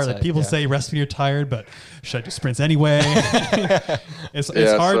 It's hard. Like people say rest when you're tired, but should I do sprints anyway? It's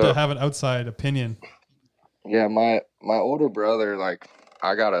hard to have an outside opinion. Yeah, my older brother, like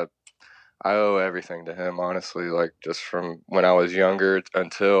I owe everything to him, honestly. Like just from when I was younger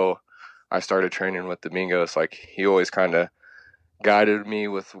until I started training with Domingos, like he always kind of guided me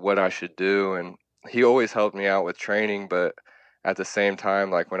with what I should do, and he always helped me out with training. But at the same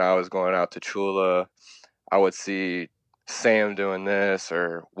time, like when I was going out to Chula, I would see Sam doing this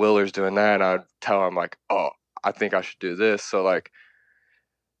or Willer's doing that, and I'd tell him like, oh, I think I should do this. So like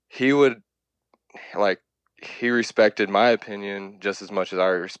he respected my opinion just as much as I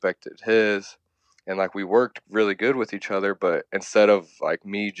respected his, and like we worked really good with each other. But instead of like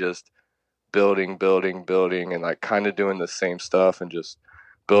me just building and like kind of doing the same stuff and just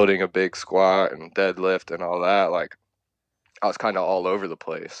building a big squat and deadlift and all that, like I was kind of all over the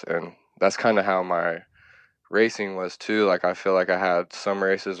place. And that's kind of how my racing was too. Like I feel like I had some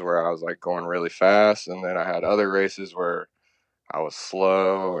races where I was like going really fast, and then I had other races where I was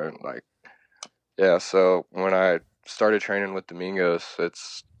slow, and like so when I started training with Domingos,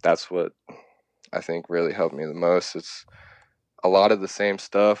 that's what I think really helped me the most. It's a lot of the same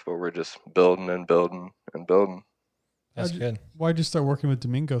stuff, but we're just building and building and building. That's good. Why'd you start working with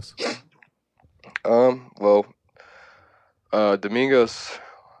Domingos? Well, Domingos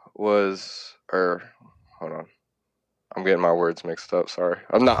was, hold on, I'm getting my words mixed up. Sorry,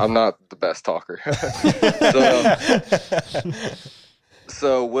 I'm not the best talker.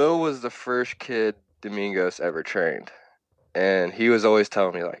 So Will was the first kid Domingos ever trained, and he was always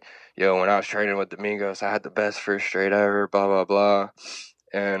telling me like, yo, when I was training with Domingos, I had the best first straight ever, blah, blah, blah.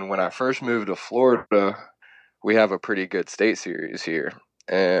 And when I first moved to Florida, we have a pretty good state series here.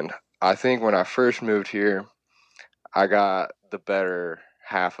 And I think when I first moved here, I got the better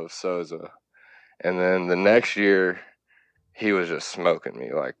half of Souza. And then the next year, he was just smoking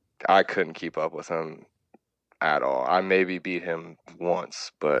me. Like, I couldn't keep up with him at all. I maybe beat him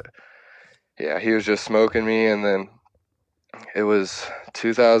once, but yeah, he was just smoking me. And then it was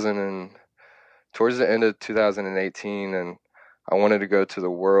towards the end of 2018, and I wanted to go to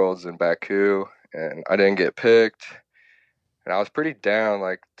the Worlds in Baku, and I didn't get picked. And I was pretty down.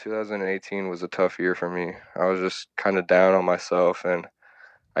 Like 2018 was a tough year for me. I was just kind of down on myself, and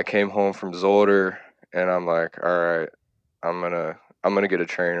I came home from Zolder, and I'm like, all right, I'm gonna get a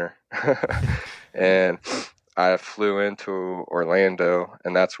trainer. And I flew into Orlando,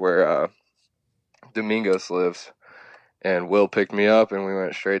 and that's where Domingos lives. And Will picked me up, and we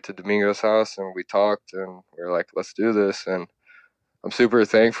went straight to Domingo's house, and we talked, and we were like, let's do this. And I'm super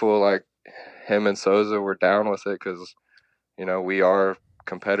thankful. Like him and Souza were down with it because, you know, we are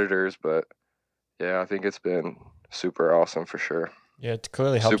competitors. But yeah, I think it's been super awesome for sure. Yeah, it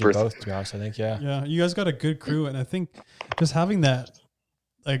clearly helped you both, to be honest, I think, yeah. Yeah, you guys got a good crew, and I think just having that,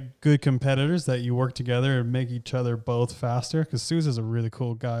 like, good competitors that you work together and make each other both faster, because Souza's a really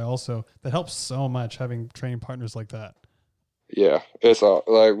cool guy also. That helps so much, having training partners like that. Yeah, it's all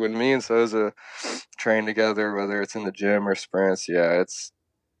like when me and Souza train together, whether it's in the gym or sprints. Yeah,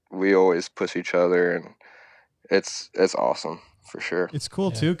 we always push each other, and it's awesome for sure. It's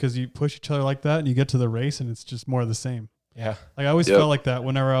cool too because you push each other like that, and you get to the race, and it's just more of the same. Yeah, like I always felt like that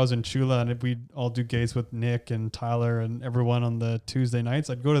whenever I was in Chula, and we'd all do gates with Nick and Tyler and everyone on the Tuesday nights.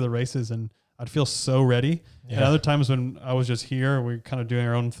 I'd go to the races and I'd feel so ready. Yeah. And other times when I was just here, we kind of doing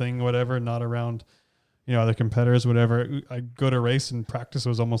our own thing, whatever, not around, you know, other competitors, whatever. I'd go to a race and practice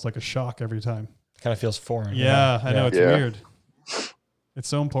was almost like a shock every time. Kind of feels foreign. Yeah, I know, it's weird. It's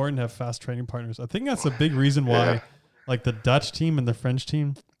so important to have fast training partners. I think that's a big reason why, like the Dutch team and the French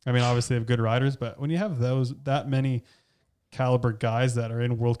team. I mean, obviously they have good riders, but when you have that many caliber guys that are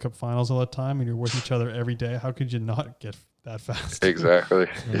in World Cup finals all the time and you're with each other every day, how could you not get that fast? Exactly.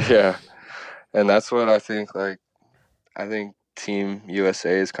 Yeah. And that's what I think, like, I think Team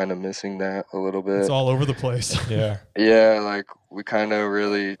USA is kind of missing that a little bit. It's all over the place. Yeah. Yeah, like we kind of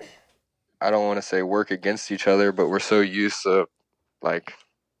really, I don't want to say work against each other, but we're so used to like,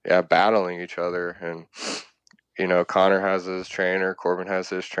 battling each other. And, you know, Connor has his trainer, Corbin has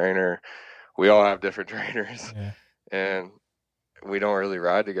his trainer. We all have different trainers. Yeah. And we don't really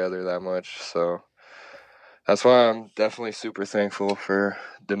ride together that much. So that's why I'm definitely super thankful for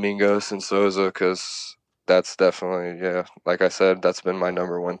Domingos and Souza, because that's definitely, like I said, that's been my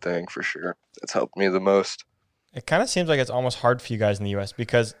number one thing for sure. It's helped me the most. It kind of seems like it's almost hard for you guys in the U.S.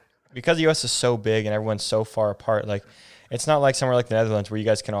 because the U.S. is so big and everyone's so far apart. Like, it's not like somewhere like the Netherlands where you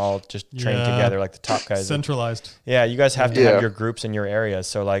guys can all just train together, like the top guys. Centralized. Yeah, you guys have to have your groups in your areas.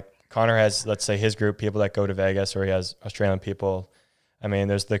 So, like, Connor has, let's say, his group, people that go to Vegas, or he has Australian people. I mean,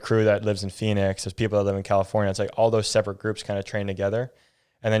 there's the crew that lives in Phoenix. There's people that live in California. It's like all those separate groups kind of train together.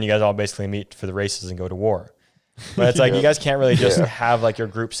 And then you guys all basically meet for the races and go to war. But it's like you guys can't really just have like your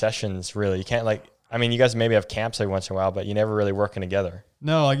group sessions, really. You can't like, I mean, you guys maybe have camps every once in a while, but you never really working together.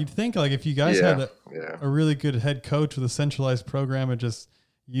 No, like you'd think like if you guys had a really good head coach with a centralized program and just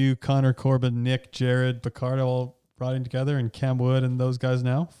you, Connor, Corbin, Nick, Jared, Picardo all riding together and Cam Wood and those guys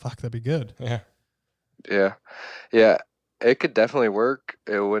now, fuck, that'd be good. Yeah. Yeah. It could definitely work.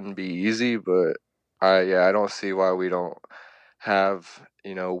 It wouldn't be easy, but I don't see why we don't have,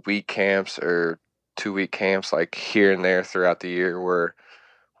 you know, week camps or 2-week camps like here and there throughout the year where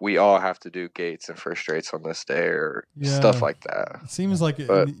we all have to do gates and first straights on this day or stuff like that. It seems like in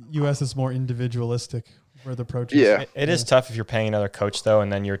the U.S. is more individualistic where the approach is. Yeah. It is tough if you're paying another coach, though,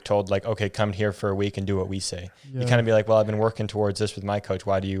 and then you're told, like, okay, come here for a week and do what we say. You kind of be like, well, I've been working towards this with my coach.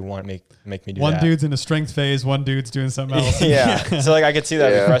 Why do you want to make me do that? One dude's in a strength phase, one dude's doing something else. So, like, I could see that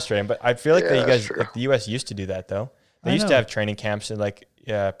be frustrating. But I feel like that you guys, like, the U.S. used to do that, though. They used to have training camps and, like,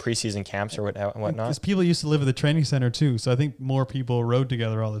 preseason camps or whatnot. Because people used to live at the training center, too. So I think more people rode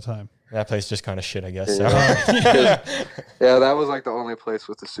together all the time. That place just kind of shit, I guess. So. Yeah, that was like the only place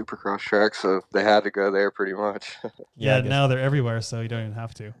with the Supercross track, so they had to go there pretty much. Now they're everywhere, so you don't even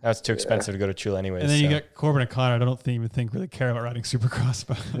have to. That's too expensive to go to Chula anyways. And then you get Corbin and Connor. I don't think really care about riding Supercross.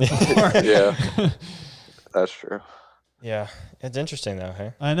 But yeah, that's true. Yeah, it's interesting though,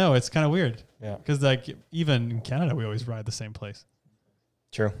 hey? I know, it's kind of weird. Yeah. Because like even in Canada, we always ride the same place.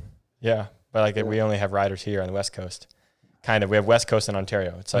 True. Yeah, but like we only have riders here on the West Coast. Kind of. We have West Coast and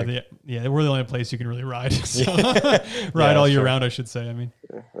Ontario. It's like we're the only place you can really ride. So ride all year round, I should say. I mean,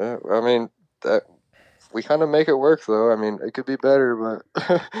 I mean that we kind of make it work, though. I mean, it could be better, but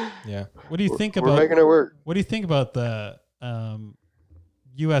yeah. What do you think about? We're making it work. What do you think about the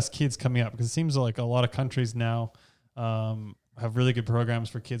U.S. kids coming up? Because it seems like a lot of countries now have really good programs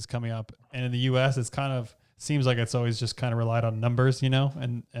for kids coming up, and in the U.S., it's kind of seems like it's always just kind of relied on numbers, you know,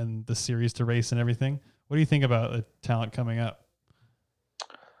 and the series to race and everything. What do you think about the talent coming up?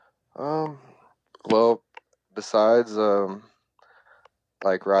 Well, besides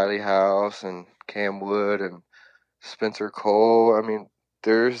like Riley House and Cam Wood and Spencer Cole, I mean,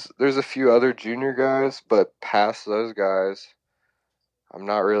 there's a few other junior guys, but past those guys, I'm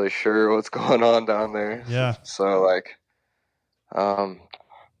not really sure what's going on down there. Yeah. So like,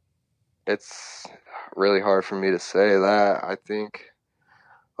 it's really hard for me to say that. I think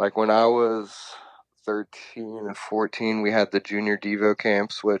like when I was 13 and 14, we had the junior Devo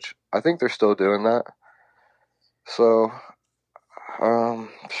camps, which I think they're still doing that. So,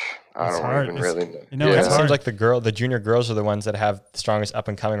 I It's don't hard. even It's- really know. you know, It it's seems hard. like the junior girls are the ones that have the strongest up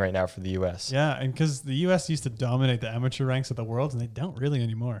and coming right now for the U.S. Yeah, and because the U.S. used to dominate the amateur ranks of the world, and they don't really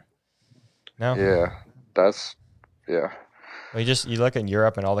anymore. No. Yeah, that's yeah. Well, you look at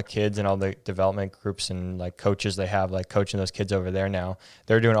Europe and all the kids and all the development groups and like coaches they have like coaching those kids over there now.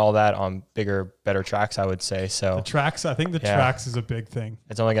 They're doing all that on bigger, better tracks, I would say. So The tracks, I think the tracks is a big thing.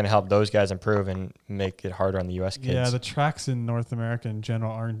 it's only going to help those guys improve and make it harder on the U.S. kids. Yeah, the tracks in North America in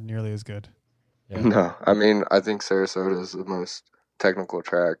general aren't nearly as good. Yeah. No, I mean I think Sarasota is the most technical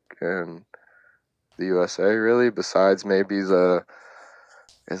track in the USA, really. Besides maybe the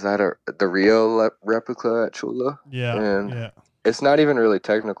Rio replica at Chula. Yeah, And yeah. it's not even really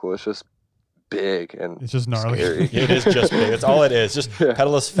technical. It's just big and It's just gnarly. scary. It is just big. That's all it is. Just Yeah.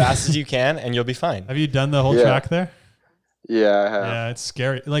 pedal as fast as you can and you'll be fine. Have you done the whole Yeah. track there? Yeah, I have. Yeah, it's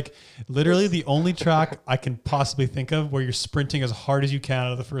scary. Like literally the only track I can possibly think of where you're sprinting as hard as you can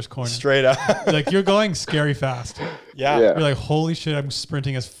out of the first corner. Straight up. Like you're going scary fast. Yeah. Yeah. You're like, holy shit, I'm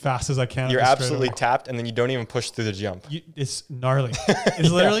sprinting as fast as I can. You're up the absolutely straightaway. tapped and then you don't even push through the jump. It's gnarly.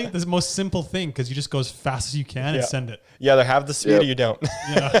 It's literally the most simple thing because you just go as fast as you can and Yeah. send it. You either have the speed Yep. or you don't.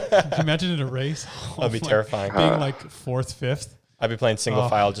 Yeah. Can you imagine in a race? That'd be my- terrifying. Being like fourth, fifth. I'd be playing single Oh.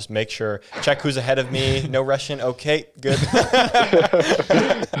 file. Just make sure, check who's ahead of me. No rushing. Okay, good.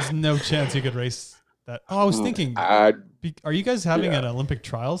 There's no chance you could race that. Oh, I was thinking, are you guys having Yeah. an Olympic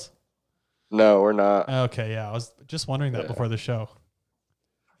trials? No, we're not. Okay, yeah. I was just wondering that before the show.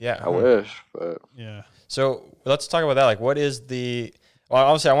 Yeah. I wish, but Yeah. So let's talk about that. Like, what is well,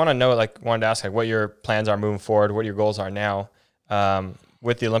 obviously I want to know, wanted to ask, what your plans are moving forward, what your goals are now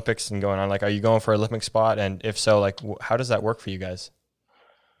with the Olympics and going on. Like, are you going for an Olympic spot? And if so, how does that work for you guys?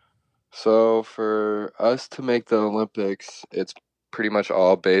 so for us to make the Olympics, it's pretty much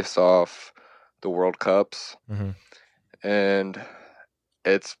all based off the World Cups. Mhm. And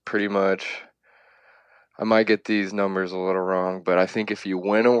it's pretty much, I might get these numbers a little wrong, but I think if you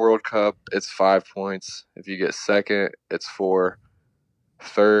win a World Cup, it's 5 points. If you get second, it's 4.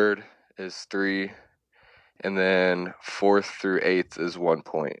 Third is 3. And then 4th through 8th is 1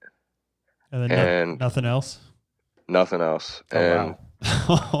 point. And then And- nothing else. Nothing else. Oh, and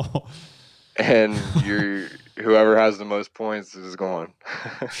wow. and whoever has the most points is going.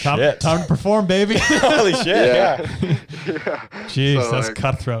 Time Shit. to perform, baby. Holy shit. Yeah. Yeah. Jeez, So, that's like,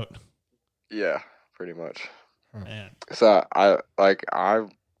 cutthroat. Yeah, pretty much. Man. So I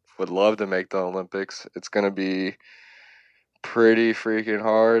would love to make the Olympics. It's gonna be pretty freaking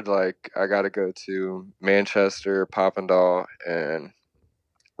hard. Like I got to go to Manchester, Papendal, and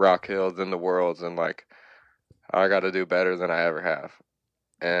Rock Hill, then the Worlds, and I got to do better than I ever have.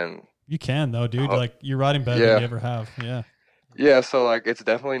 And You can though, dude. Oh, Like you're riding better yeah. than you ever have. Yeah. yeah, so it's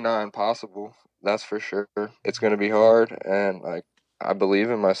definitely not impossible. That's for sure. It's gonna be hard, and I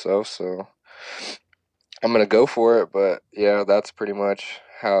believe in myself, so I'm gonna go for it. But yeah, that's pretty much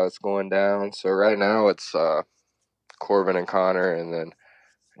how it's going down. So right now it's Corbin and Connor, and then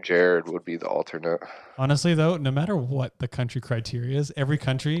Jared would be the alternate. Honestly though, no matter what the country criteria is, every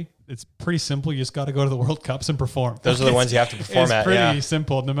country, it's pretty simple. You just got to go to the World Cups and perform. Those are the It's- ones you have to perform It's at. pretty Yeah.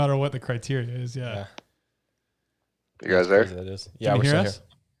 simple, no matter what the criteria is. Yeah. You guys there? Crazy that is. Yeah, Can we're you hear still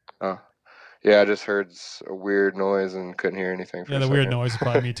us? Oh, yeah. I just heard a weird noise and couldn't hear anything. For Yeah, a the weird second. noise is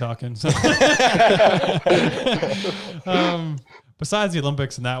probably me talking. So. Besides the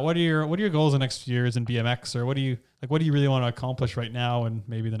Olympics and that, what are your goals in the next few years in BMX, or what do you really want to accomplish right now and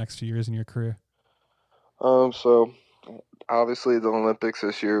maybe the next few years in your career? So obviously the Olympics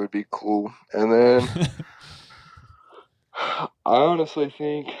this year would be cool, and then I honestly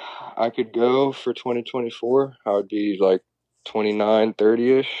think I could go for 2024. I would be 29,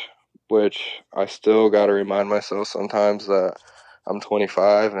 30-ish, which I still got to remind myself sometimes that I'm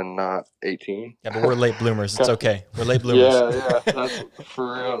 25 and not 18. Yeah, but we're late bloomers. It's okay. We're late bloomers. Yeah, that's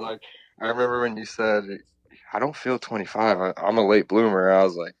for real. I remember when you said, I don't feel 25. I'm a late bloomer. I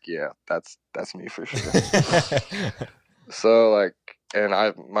was like, yeah, that's me for sure. So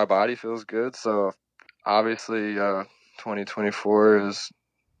and my body feels good. So obviously 2024 is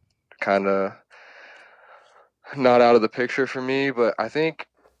kind of not out of the picture for me, but I think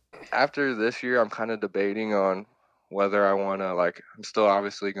after this year, I'm kind of debating on whether I want to I'm still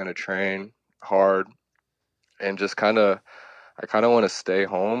obviously going to train hard and just I kind of want to stay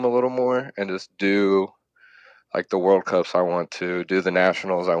home a little more and just do the World Cups I want to, do the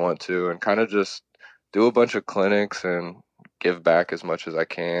Nationals I want to, and kind of just do a bunch of clinics and give back as much as I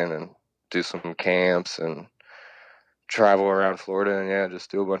can and do some camps and travel around Florida and yeah, just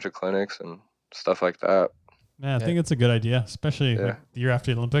do a bunch of clinics and stuff like that. Man, I think it's a good idea, especially Yeah. the year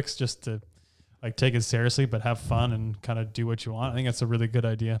after the Olympics, just to like take it seriously, but have fun and kind of do what you want. I think that's a really good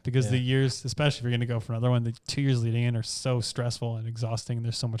idea because the years, especially if you're going to go for another one, the 2 years leading in are so stressful and exhausting. And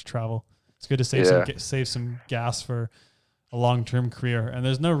there's so much travel. It's good to save some gas for a long-term career. And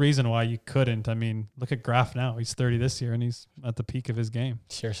there's no reason why you couldn't. I mean, look at Graf now. He's 30 this year and he's at the peak of his game.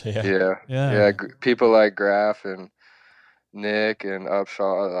 Seriously, yeah. People like Graf and Nick and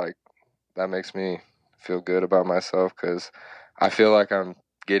Upshaw, like that makes me feel good about myself because I feel like I'm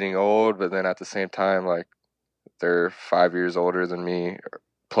getting old, but then at the same time, like they're 5 years older than me,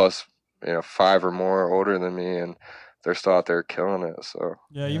 plus 5 or more older than me, and they're still out there killing it. So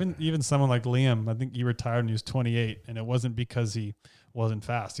even someone like Liam, I think he retired when he was 28, and it wasn't because he wasn't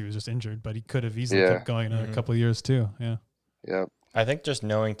fast; he was just injured. But he could have easily kept going another couple of years too. Yeah. I think just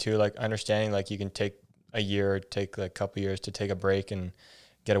knowing too, like understanding, like you can take a year, take like a couple years to take a break and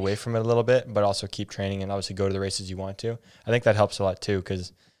get away from it a little bit, but also keep training and obviously go to the races you want to. I think that helps a lot too,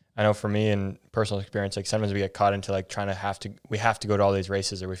 because I know for me in personal experience, like sometimes we get caught into like we have to go to all these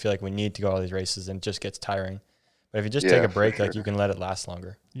races, or we feel like we need to go to all these races, and it just gets tiring. But if you just take a break, like you can let it last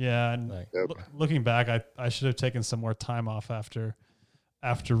longer. Yeah, and looking back, I should have taken some more time off after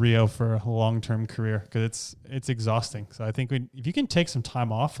Rio for a long-term career because it's exhausting. So I think if you can take some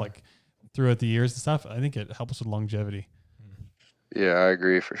time off like throughout the years and stuff, I think it helps with longevity. Yeah, I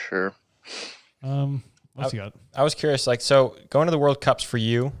agree for sure. What's you got? I was curious, like, so going to the World Cups for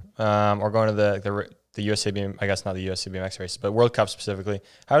you, or going to the USA BM, I guess not the USA BMX races, but World Cup specifically.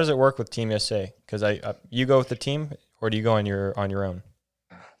 How does it work with Team USA? Because you go with the team, or do you go on your own?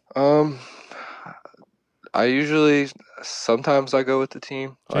 I usually sometimes I go with the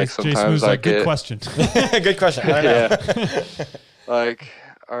team. Like sometimes I get good question. Good question. I don't know. Like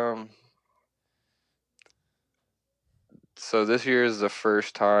so this year is the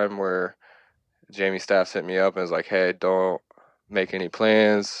first time where Jamie Staffs hit me up and was like, "Hey, don't make any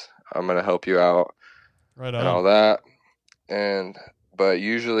plans. I'm gonna help you out." Right on. And all that. But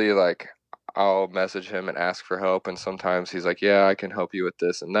usually like I'll message him and ask for help, and sometimes he's like, "Yeah, I can help you with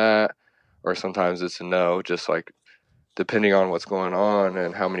this and that," or sometimes it's a no, just like depending on what's going on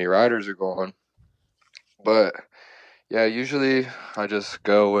and how many riders are going. But yeah, usually I just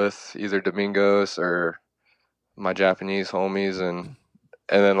go with either Domingos or my Japanese homies, and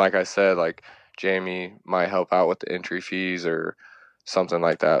then like I said, like Jamie might help out with the entry fees or something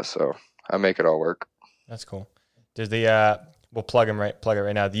like that. So I make it all work. That's cool. Does we'll plug it right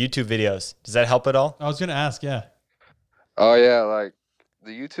now. The YouTube videos, does that help at all? I was gonna ask, yeah. Oh yeah, like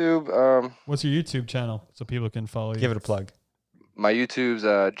the YouTube. What's your YouTube channel so people can follow you? Give it a plug. My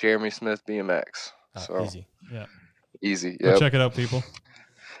YouTube's Jeremy Smith BMX. So easy. Yeah. Easy. Go Yep. check it out, people.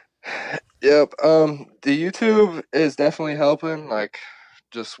 Yep. The YouTube is definitely helping, like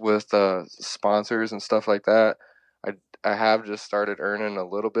just with sponsors and stuff like that. I have just started earning a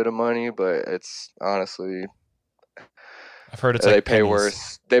little bit of money, but it's honestly, I've heard it's they like pay pennies.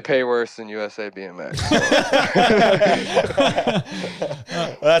 worse. They pay worse than USA BMX.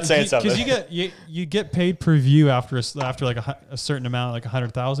 Well, that's saying something. Because you get paid per view after like a certain amount, like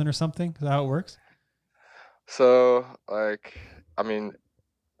 100,000 or something. Is that how it works? So, like, I mean,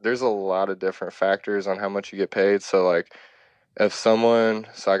 there's a lot of different factors on how much you get paid. So, like, I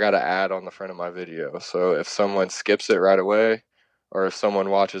got an ad on the front of my video. So if someone skips it right away, or if someone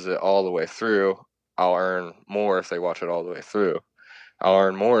watches it all the way through, I'll earn more if they watch it all the way through. I'll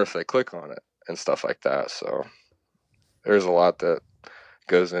earn more if they click on it and stuff like that. So there's a lot that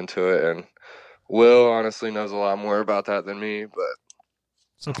goes into it. And Will honestly knows a lot more about that than me, but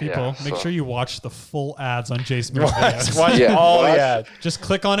so people, make sure you watch the full ads on Jason. Watch all the ads. Just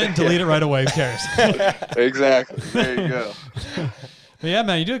click on it and delete it right away. Who cares? Exactly. There you go. But yeah,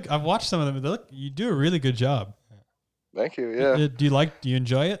 man, I've watched some of them. You do a really good job. Thank you. Yeah. Do you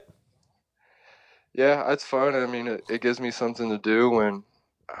enjoy it? Yeah, it's fun. I mean, it gives me something to do when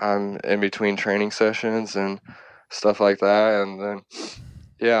I'm in between training sessions and stuff like that. And then,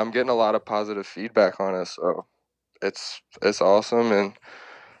 yeah, I'm getting a lot of positive feedback on it. So it's awesome. And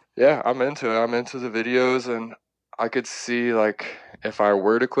yeah, I'm into it. I'm into the videos, and I could see, like, if I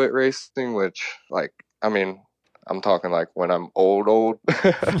were to quit racing, which, like, I mean, I'm talking like when I'm old,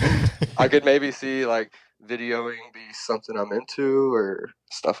 I could maybe see like videoing be something I'm into or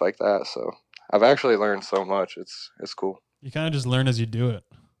stuff like that. So I've actually learned so much. It's cool. You kind of just learn as you do it,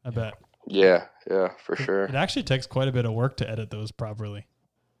 I bet. Yeah, for sure. It actually takes quite a bit of work to edit those properly.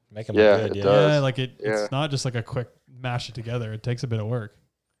 Make them look good. It does. Yeah, like it's not just like a quick mash it together. It takes a bit of work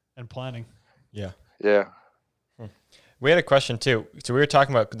and planning. Yeah. Yeah. We had a question too. So we were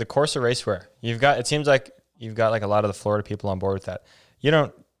talking about the Corsa racewear. It seems like you've got like a lot of the Florida people on board with that. You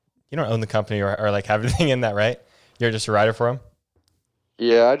don't own the company or like have anything in that, right? You're just a rider for them?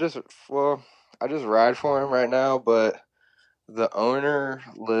 Yeah, just ride for him right now, but the owner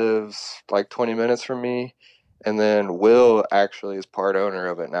lives like 20 minutes from me, and then Will actually is part owner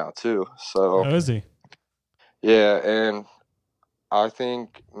of it now too. So is he? Yeah, and I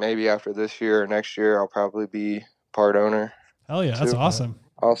think maybe after this year or next year, I'll probably be part owner. Hell yeah, that's too. awesome.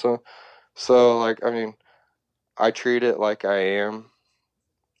 Also, so like, I mean, I treat it like I am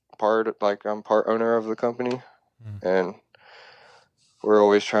I'm part owner of the company, and we're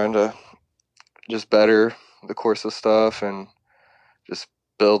always trying to just better the course of stuff and just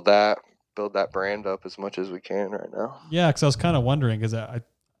build that brand up as much as we can right now. Yeah, because I was kind of wondering, because I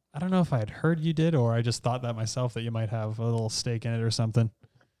don't know if I had heard you did, or I just thought that myself, that you might have a little stake in it or something.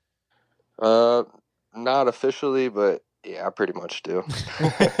 Not officially, but yeah, I pretty much do.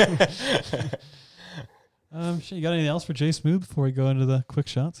 Shit, you got anything else for Jay Smooth before we go into the quick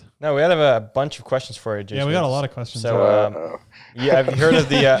shots? No, we have a bunch of questions for you, Jay. Yeah, we got a lot of questions. So, yeah, have you heard of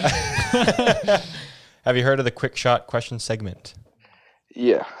the have you heard of the quick shot question segment?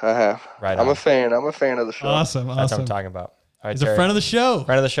 Yeah, I have. Right. I'm a fan of the show. Awesome. That's what I'm talking about. All right, He's a friend of the show.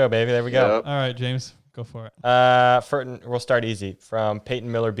 Friend of the show, baby. There we go. Yep. All right, James, go for it. We'll start easy. From Peyton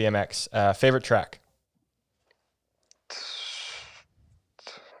Miller BMX. Favorite track?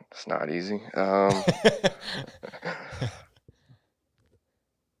 It's not easy.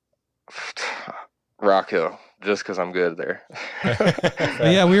 Rock Hill, just because I'm good there.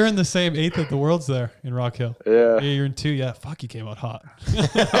 Yeah, we were in the same 8th at the Worlds there in Rock Hill. Yeah, you're in 2. Yeah, fuck, you came out hot.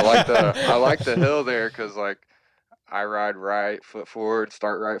 I like the hill there because like I ride right foot forward,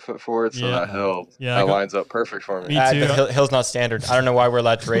 start right foot forward, so that hill lines up perfect for me. Me too. The hill's not standard. I don't know why we're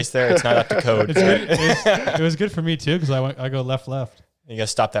allowed to race there. It's not up to code. It was good for me too because I go left. You gotta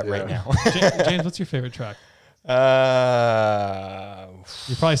stop that right now. James, what's your favorite track? You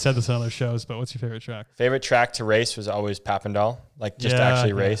probably said this on other shows, but what's your favorite track? Favorite track to race was always Papendal, like just to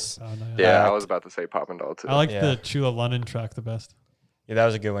actually race. Oh, no, yeah, I was about to say Papendal too. I like the Chula London track the best. Yeah, that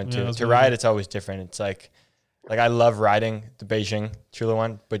was a good one too. To really ride, good. it's always different. It's like I love riding the Beijing Chula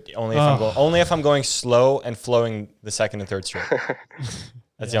one, but only if I'm going slow and flowing the second and third straight.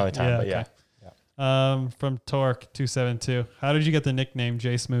 That's the only time. But okay. From Torque 272, how did you get the nickname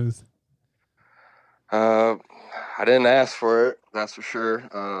Jay Smooth? I didn't ask for it, that's for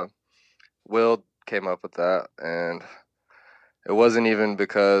sure. Will came up with that, and it wasn't even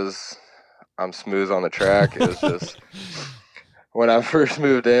because I'm smooth on the track. It was just when I first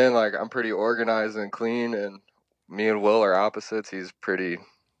moved in, like I'm pretty organized and clean, and me and Will are opposites. He's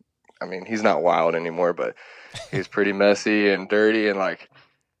not wild anymore, but he's pretty messy and dirty, and like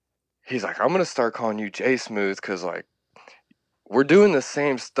he's like, I'm gonna start calling you Jay Smooth because like we're doing the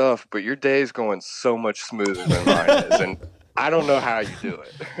same stuff, but your day's going so much smoother than mine is, and I don't know how you do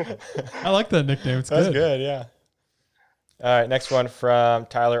it. I like that nickname. It's That's good. good, yeah. All right, next one from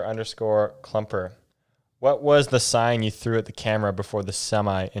Tyler_Klumper. What was the sign you threw at the camera before the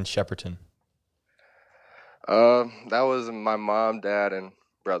semi in Shepperton? That was my mom, dad, and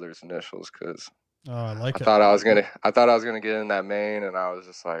brother's initials because I like it. I thought I was gonna get in that main, and I was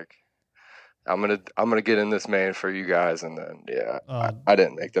just like, I'm gonna get in this main for you guys, and then I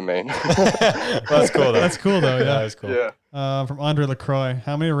didn't make the main. That's cool though. That's cool though. Yeah, that's cool. Yeah. From Andre Lacroix,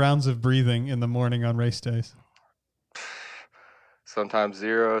 how many rounds of breathing in the morning on race days? Sometimes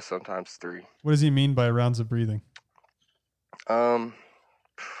 0, sometimes 3. What does he mean by rounds of breathing?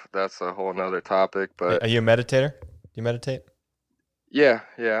 That's a whole nother topic, but Are you a meditator? Do you meditate? yeah,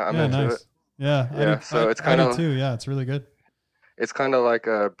 I'm into it. Yeah. So it's kind of too. Yeah, it's really good. It's kind of like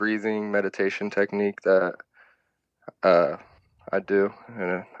a breathing meditation technique that I do,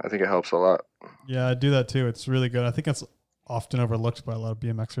 and I think it helps a lot. Yeah, I do that too. It's really good. I think it's often overlooked by a lot of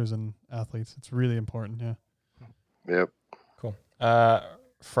BMXers and athletes. It's really important. Yeah. Yep. Cool.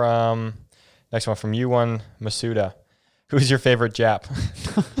 Next one from U1 Masuda. Who's your favorite Jap?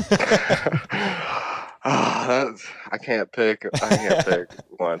 I can't pick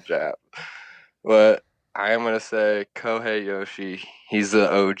one Jap, but I am gonna say Kohei Yoshi. He's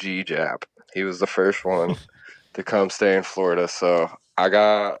the OG Jap. He was the first one to come stay in Florida, so I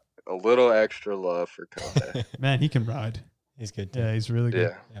got a little extra love for Kohei. Man, he can ride. He's good too. Yeah, he's really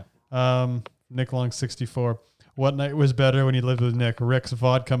good. Yeah. Nick Long 64. What night was better when you lived with Nick? Rick's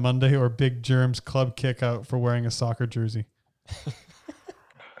Vodka Monday or Big Germ's club kick out for wearing a soccer jersey?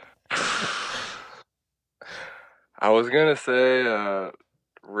 I was gonna say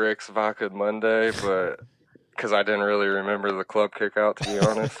Rick's Vodka Monday, but because I didn't really remember the club kick out, to be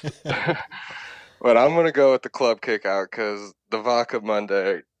honest. But I'm gonna go with the club kick out because the Vodka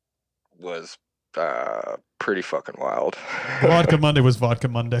Monday was pretty fucking wild. Vodka Monday was Vodka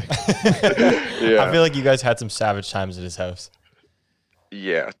Monday. Yeah. I feel like you guys had some savage times at his house.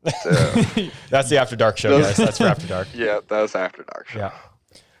 Yeah. That's the After Dark show, guys. That's for After Dark. Yeah, that was After Dark show. Yeah.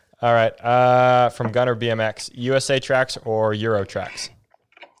 All right. From Gunner BMX, USA tracks or Euro tracks?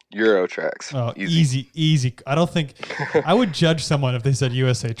 Euro tracks. Oh, easy. I don't think I would judge someone if they said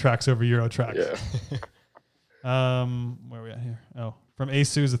USA tracks over Euro tracks. Yeah. Where are we at here? Oh, from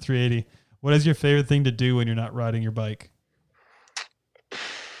ASU's a 380. What is your favorite thing to do when you're not riding your bike?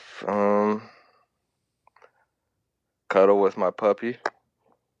 Cuddle with my puppy.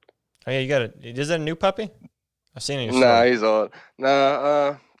 Oh yeah, you got it. Is that a new puppy? I've seen it in your Nah, story. he's old.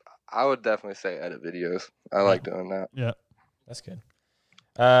 Nah, I would definitely say edit videos. I like doing that. Yeah. That's good.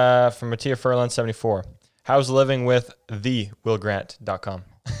 From Mattia Furlan 74. How's living with thewillgrant.com?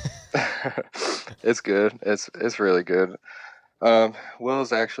 It's good. It's really good.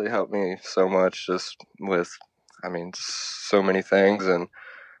 Will's actually helped me so much just with, so many things. And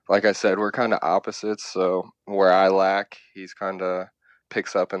like I said, we're kind of opposites. So where I lack, he's kind of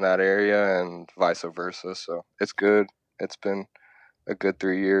picks up in that area and vice versa. So it's good. It's been a good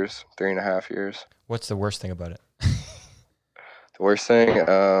 3.5 years. What's the worst thing about it? The worst thing,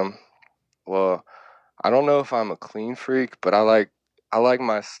 well, I don't know if I'm a clean freak, but I like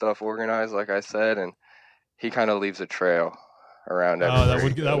my stuff organized, like I said, and he kind of leaves a trail around everywhere. Oh,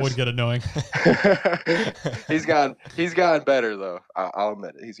 that would get annoying. He's gotten better though. I'll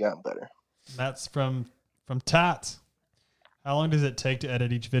admit it. He's gotten better. That's from Tats. How long does it take to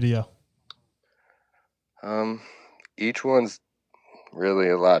edit each video? Each one's really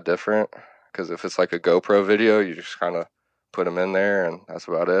a lot different because if it's like a GoPro video, you just kind of put them in there and that's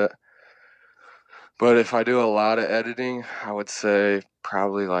about it. But if I do a lot of editing, I would say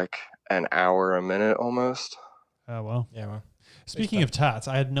probably like an hour a minute almost. Oh, well. Yeah, well. Speaking of Tats,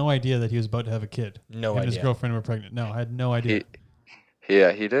 I had no idea that he was about to have a kid. No Him idea. and his girlfriend were pregnant. No, I had no idea. He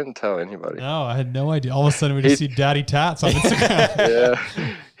didn't tell anybody. No, I had no idea. All of a sudden, we just see Daddy Tats on Instagram.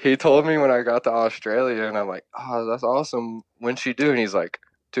 Yeah. He told me when I got to Australia, and I'm like, oh, that's awesome. When'd she do? And he's like,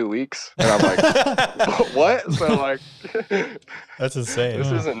 2 weeks. And I'm like, what? So, like, that's insane.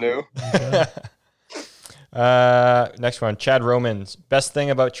 This isn't new. Okay. Next one, Chad Romans. Best thing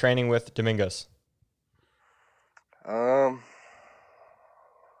about training with Domingos? The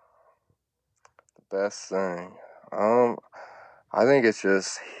best thing. I think it's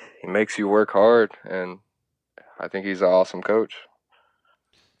just he makes you work hard, and I think he's an awesome coach.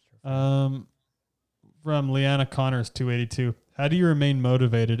 From Leanna Connors 282. How do you remain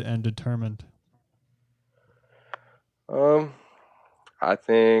motivated and determined? I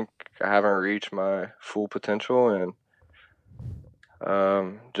think I haven't reached my full potential,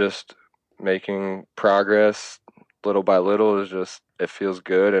 and just making progress little by little is just, it feels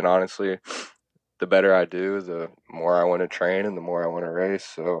good. And honestly, the better I do, the more I want to train and the more I want to race.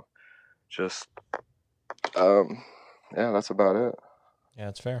 So just, yeah, that's about it. Yeah,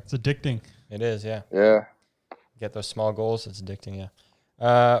 that's fair. It's addicting. It is, yeah. Yeah. Get those small goals, it's addicting,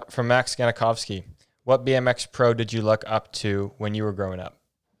 yeah. From Max Ganikovsky. What BMX pro did you look up to when you were growing up?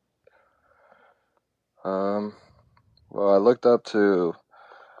 Well, I looked up to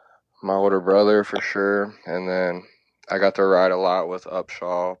my older brother for sure, and then I got to ride a lot with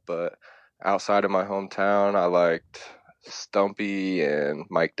Upshaw, but outside of my hometown, I liked Stumpy and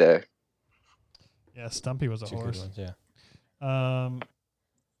Mike Day. Yeah, Stumpy was a Two good horse. ones, yeah.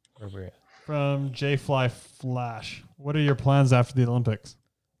 Where were we at? From J Fly Flash. What are your plans after the Olympics?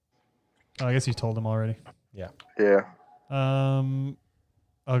 Oh, I guess you told him already. Yeah. Yeah.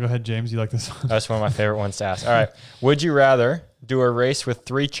 Oh, go ahead, James. You like this one? That's one of my favorite ones to ask. All right. Would you rather do a race with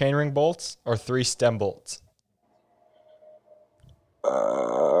 3 chainring bolts or 3 stem bolts?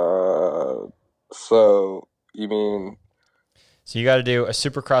 So you mean? So you got to do a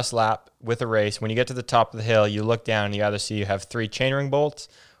supercross lap with a race. When you get to the top of the hill, you look down and you either see you have 3 chainring bolts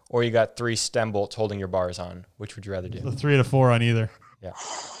or you got 3 stem bolts holding your bars on. Which would you rather do? The 3 to 4 on either. Yeah.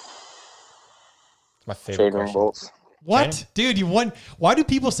 It's my favorite Chainring question. bolts. What? Chain? Dude, you won. Why do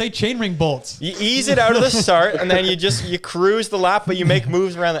people say chainring bolts? You ease it out of the start, and then you cruise the lap, but you make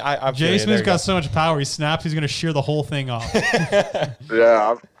moves around. Jason's got so much power. He snaps. He's going to shear the whole thing off.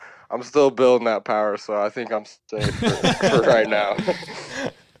 Yeah, I'm still building that power, so I think I'm safe for right now.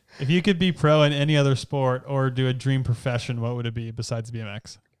 If you could be pro in any other sport or do a dream profession, what would it be besides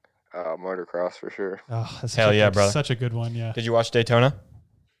BMX? Motocross for sure. Oh, that's Hell yeah, brother. Such a good one, yeah. Did you watch Daytona?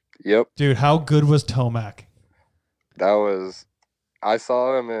 Yep. Dude, how good was Tomac? I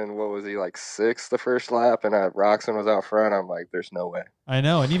saw him in, what was he, like 6th the first lap, and Roxon was out front. I'm like, there's no way. I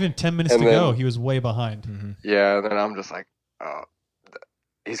know, and even 10 minutes And to go, then- he was way behind. Mm-hmm. Yeah, and then I'm just like, oh,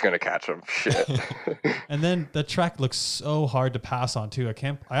 he's going to catch him. Shit. And then the track looks so hard to pass on too.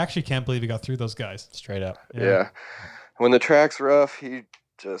 I actually can't believe he got through those guys. Straight up. Yeah. when the track's rough, he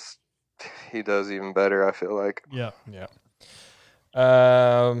does even better, I feel like. Yeah.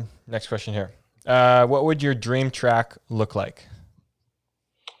 Next question here. What would your dream track look like?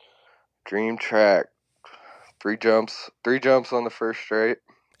 Dream track. 3 jumps on the first straight.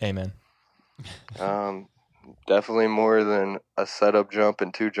 Amen. Definitely more than a setup jump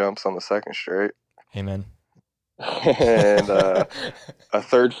and 2 jumps on the second straight. Amen. And a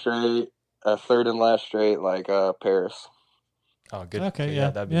third and last straight like Paris. Oh, good. Okay, good. yeah.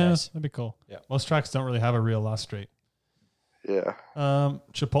 That'd be nice. That'd be cool. Yeah. Most tracks don't really have a real last straight. Yeah.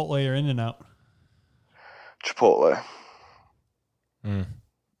 Chipotle or In-N-Out? Chipotle. Mm.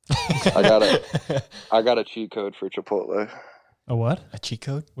 I got a cheat code for Chipotle. A what? A cheat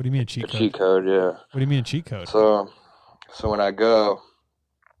code? What do you mean a cheat code? Cheat code, yeah. What do you mean a cheat code? So when I go,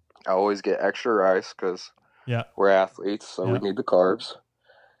 I always get extra rice because we're athletes, so we need the carbs.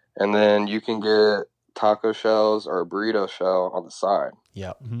 And then you can get taco shells or a burrito shell on the side.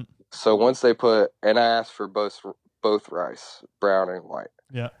 Yep. Mm-hmm. So once they and I ask for both rice, brown and white.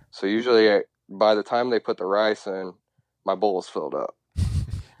 Yeah. So usually by the time they put the rice in, my bowl is filled up.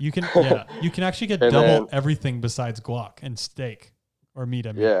 You can actually get And double then- everything besides guac and steak or meat.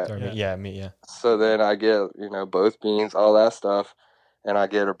 I mean. Yeah. Meat. So then I get, both beans, all that stuff, and I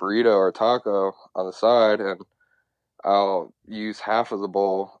get a burrito or a taco on the side, and I'll use half of the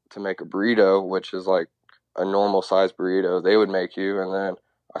bowl to make a burrito, which is like a normal size burrito they would make you, and then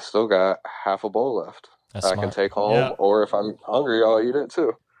I still got half a bowl left. That's I smart. can take home, or if I'm hungry, I'll eat it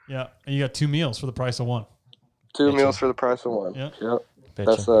too. Yeah. And you got 2 meals for the price of 1. 2 meals for the price of 1. Yeah. Yep.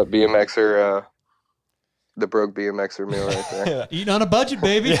 That's a BMXer, the broke BMXer meal right there. Eating on a budget,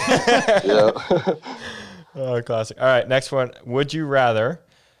 baby. Yeah. Oh, classic. All right, next one. Would you rather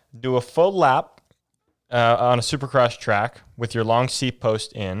do a full lap on a Supercross track with your long seat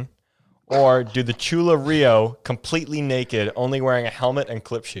post in, or do the Chula Rio completely naked, only wearing a helmet and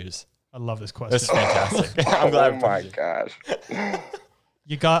clip shoes? I love this question. That's fantastic. I'm glad. Oh my gosh.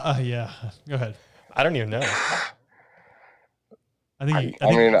 You got, Go ahead. I don't even know. I think.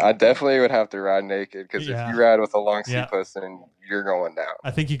 I definitely would have to ride naked because if you ride with a long seat Yeah. post, then you're going down.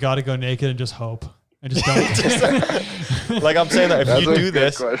 I think you got to go naked and just hope. And just don't. Like I'm saying that if That's you a do good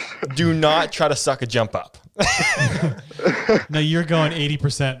this, question. do not try to suck a jump up. No, you're going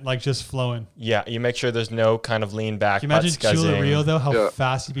 80%, like just flowing. Yeah, you make sure there's no kind of lean back. Can you imagine butt Chula scuzzing. Rio though? How Yeah.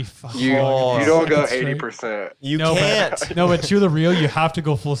 fast you'd be fucking. You falling don't go straight. 80%. You No, can't. But Chula Rio, you have to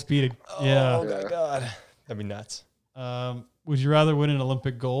go full speed. Yeah. Oh my god, that'd be nuts. Would you rather win an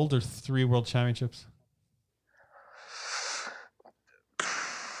Olympic gold or 3 world championships?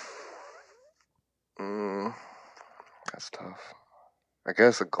 That's tough. I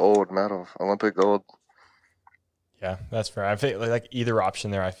guess a gold medal, Olympic gold. Yeah, that's fair. I feel like either option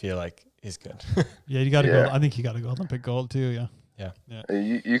there, I feel like is good. Yeah, you got to Yeah. go. I think you got to go Olympic gold too. Yeah.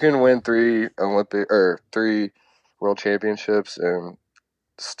 You can win 3 world championships and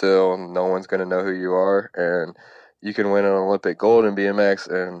still no one's going to know who you are. And you can win an Olympic gold in BMX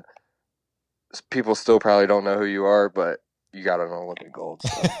and people still probably don't know who you are, but you got an Olympic gold.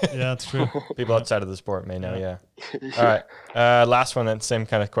 So. Yeah, that's true. People outside of the sport may know. Yeah. All right. Last one. Then same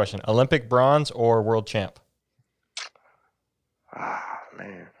kind of question. Olympic bronze or world champ? Ah,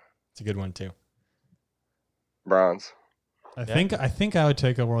 man. It's a good one too. Bronze. I think I would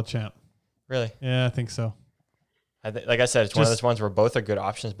take a world champ. Really? Yeah, I think so. Like I said, it's one of those ones where both are good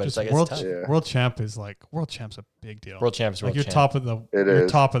options, but it's like world, it's tough. Yeah. world champ's a big deal. World champ is like world you're champ. top of the. It you're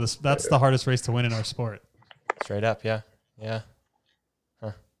is. top of this. That's the hardest race to win in our sport. Straight up, yeah. You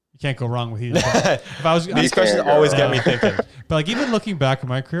can't go wrong with either. If I was, These questions can't go always wrong. get me thinking. but like even looking back in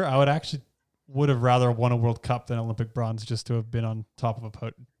my career, I would have rather won a World Cup than Olympic bronze just to have been on top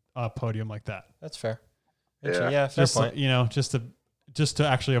of a podium like that. That's fair. Yeah. Fair Just point. just to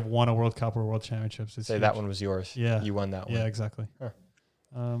actually have won a World Cup or World Championships. It's Say huge. that one was yours. Yeah. You won that one. Yeah, exactly. Huh.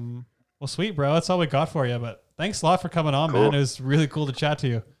 Well, sweet, bro. That's all we got for you. But thanks a lot for coming on, Cool. man. It was really cool to chat to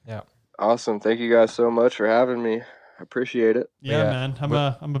you. Yeah. Awesome. Thank you guys so much for having me. I appreciate it. Yeah, Yeah.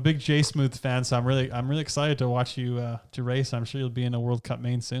 man. I'm a big J Smooth fan, so I'm really excited to watch you to race. I'm sure you'll be in a World Cup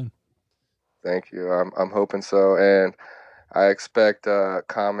main soon. Thank you. I'm hoping so. And I expect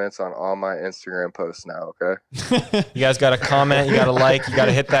comments on all my Instagram posts now, okay? You guys got to comment. You got to like. You got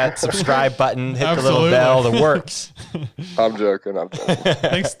to hit that subscribe button. Hit Absolutely. the little bell. The works. I'm joking.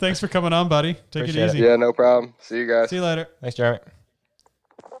 Thanks for coming on, buddy. Take Appreciate it easy. Yeah, no problem. See you guys. See you later. Thanks, Jeremy.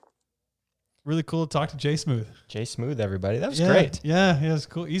 Really cool to talk to J Smooth. Jay Smooth, everybody. That was great. Yeah, it's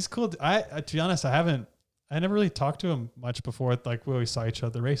cool. He's cool. I to be honest, I never really talked to him much before. Like we always saw each other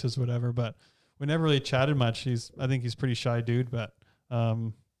at the races, whatever. But we never really chatted much. I think he's a pretty shy dude, but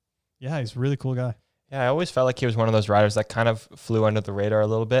yeah, he's a really cool guy. Yeah, I always felt like he was one of those riders that kind of flew under the radar a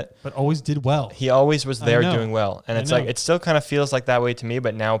little bit. But always did well. He always was there know. doing well. And it's like, it still kind of feels like that way to me,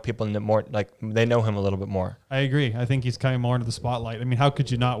 but now people know more, like they know him a little bit more. I agree. I think he's coming more into the spotlight. I mean, how could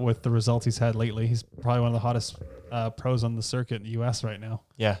you not with the results he's had lately? He's probably one of the hottest pros on the circuit in the U.S. right now.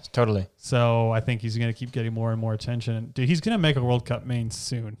 Yeah, totally. So I think he's going to keep getting more and more attention. And dude, he's going to make a World Cup main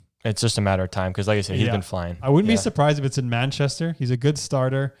soon. It's just a matter of time because, like I said, he's been flying. I wouldn't be surprised if it's in Manchester. He's a good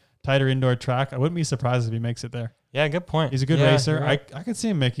starter, tighter indoor track. I wouldn't be surprised if he makes it there. Yeah, good point. He's a good racer. Right. I could see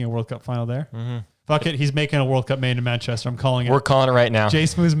him making a World Cup final there. Mm-hmm. Fuck it. He's making a World Cup main in Manchester. I'm calling it. We're calling it right now. Jay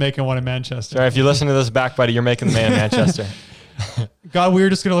Smooth's making one in Manchester. Sorry, if you listen to this back, buddy, you're making the main in Manchester. God,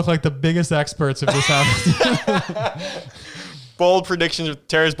 we're just going to look like the biggest experts if this happens. Bold predictions.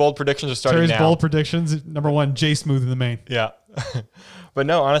 Terry's bold predictions are starting now. Terry's bold predictions. Number 1, Jay Smooth in the main. Yeah. But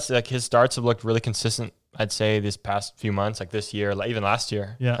no, honestly, like his starts have looked really consistent. I'd say this past few months, like this year, like even last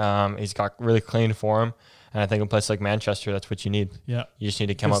year. Yeah. He's got really clean form. And I think in a place like Manchester, that's what you need. Yeah. You just need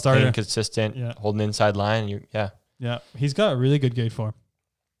to come up clean, consistent, hold an inside line. And Yeah. He's got a really good gate form.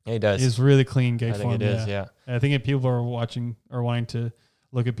 Yeah, he does. He's really clean gate form. I think it is, yeah. And I think if people are watching or wanting to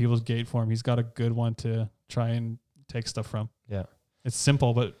look at people's gate form, he's got a good one to try and take stuff from. Yeah. It's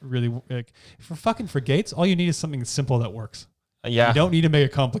simple, but really, like, for gates, all you need is something simple that works. Yeah. You don't need to make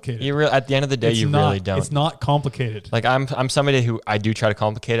it complicated. At the end of the day, really don't. It's not complicated. Like I'm somebody who I do try to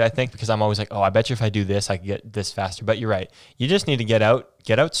complicate it, I think, because I'm always like, oh, I bet you if I do this, I can get this faster. But you're right. You just need to get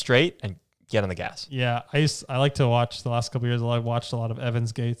out straight and get on the gas. Yeah. I like to watch the last couple of years. I watched a lot of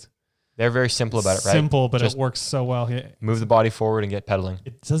Evans gates. They're very simple about it, right? Simple, but just it works so well. Move the body forward and get pedaling.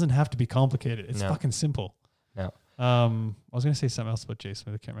 It doesn't have to be complicated. It's fucking simple. No. I was going to say something else about Jay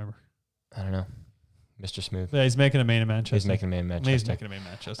Smooth. I can't remember. I don't know. Mr. Smooth. Yeah, he's making a main in Manchester. He's making a main in Manchester. He's making a main in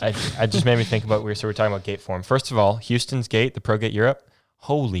Manchester. I just made me think about, we were talking about gate form. First of all, Houston's gate, the Pro Gate Europe,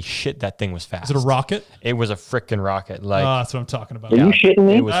 holy shit, that thing was fast. Is it a rocket? It was a freaking rocket. Like, that's what I'm talking about. Are you shitting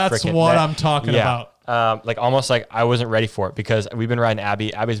me? That's what I'm talking about. Like almost like I wasn't ready for it because we've been riding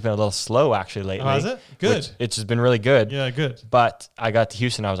Abby. Abby's been a little slow actually lately. Oh, is it? Good. It's just been really good. Yeah, good. But I got to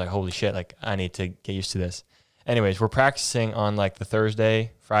Houston. I was like, holy shit, like I need to get used to this. Anyways, we're practicing on like the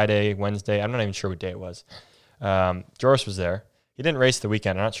Thursday, Friday, Wednesday. I'm not even sure what day it was. Joris was there. He didn't race the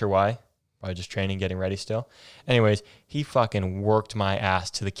weekend. I'm not sure why. Probably just training, getting ready still. Anyways, he fucking worked my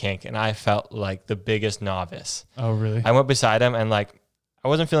ass to the kink, and I felt like the biggest novice. Oh, really? I went beside him, and like I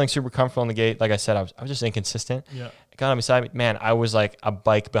wasn't feeling super comfortable on the gate. Like I said, I was just inconsistent. Yeah. I got him beside me. Man, I was like a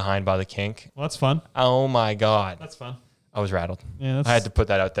bike behind by the kink. Well, that's fun. Oh my God. That's fun. I was rattled. Yeah, I had to put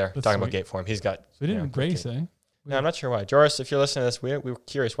that out there. Talking sweet. about gate form. He's got. So he didn't race, eh? No, I'm not sure why. Joris, if you're listening to this, we were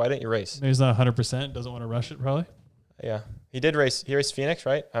curious. Why didn't you race? He's not 100%. Doesn't want to rush it, probably. Yeah. He did race. He raced Phoenix,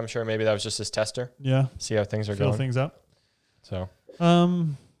 right? I'm sure maybe that was just his tester. Yeah. See how things are Fill going. things up. So.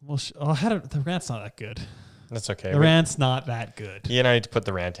 Well, the rant's not that good. That's okay. The rant's not that good. You know, I need to put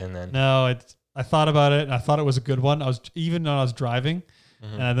the rant in then. No, I thought about it, and I thought it was a good one. Even when I was driving,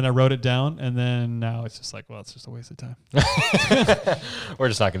 and then I wrote it down, and then now it's just like, well, it's just a waste of time. We're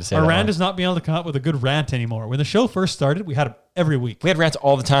just not going to say Our that. rant is not being able to come up with a good rant anymore. When the show first started, we had them every week. We had rants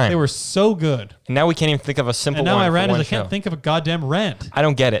all the time. They were so good. And now we can't even think of a simple and now one. my rant is I show. can't think of a goddamn rant. I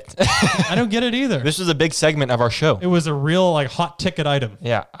don't get it. I don't get it either. This was a big segment of our show. It was a real like hot ticket item.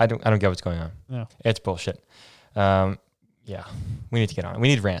 Yeah, I don't get what's going on. No. It's bullshit. Yeah, we need to get on it. We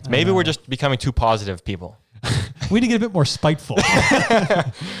need rants. Maybe we're just becoming too positive people. We need to get a bit more spiteful.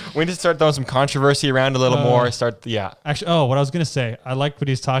 We need to start throwing some controversy around a little more. Actually, what I was going to say, I liked what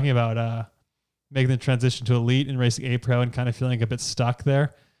he's talking about, making the transition to elite and racing A Pro and kind of feeling a bit stuck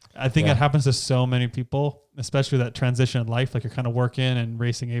there. I think it happens to so many people, especially that transition in life, like you're kind of working and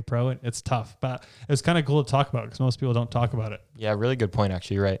racing A Pro. It's tough, but it's kind of cool to talk about because most people don't talk about it. Yeah, really good point,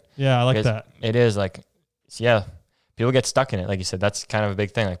 actually. You're right. Yeah, I like that. It is like, yeah, people get stuck in it. Like you said, that's kind of a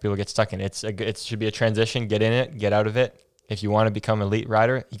big thing. Like people get stuck in it. It should be a transition. Get in it, get out of it. If you want to become an elite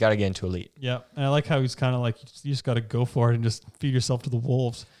rider, you got to get into elite. Yeah, and I like how he's kind of like, you just got to go for it and just feed yourself to the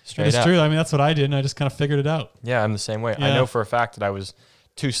wolves. Straight it's up. true. I mean, that's what I did, and I just kind of figured it out. Yeah, I'm the same way. Yeah. I know for a fact that I was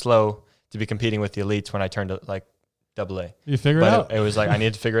too slow to be competing with the elites when I turned to like AA. You figure it out? It was like I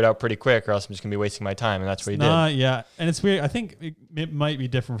needed to figure it out pretty quick, or else I'm just gonna be wasting my time, and that's what he did. Yeah, and it's weird. I think it might be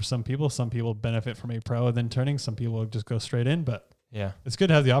different for some people. Some people benefit from A Pro and then turning. Some people just go straight in. But yeah, it's good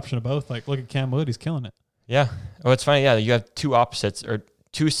to have the option of both. Like look at Cam Wood, he's killing it. Yeah. Oh, it's funny. Yeah, you have two opposites or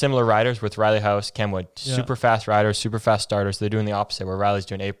two similar riders with Riley House, Cam Wood. Super fast riders, super fast starters. They're doing the opposite, where Riley's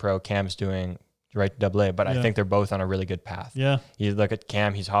doing A Pro, Cam's doing right to AA. But I think they're both on a really good path. Yeah. You look at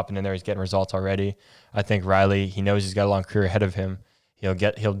Cam, he's hopping in there, he's getting results already. I think Riley, he knows he's got a long career ahead of him. He'll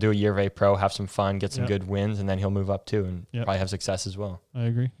do a year of A Pro, have some fun, get some good wins, and then he'll move up too and probably have success as well. I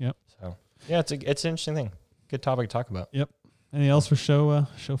agree. Yep. So Yeah, it's an interesting thing. Good topic to talk about. Yep. Anything else for show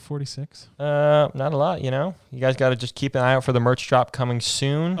 46? Not a lot, you know. You guys got to just keep an eye out for the merch drop coming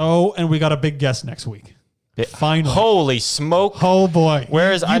soon. Oh, and we got a big guest next week. Finally. Holy smoke. Oh boy.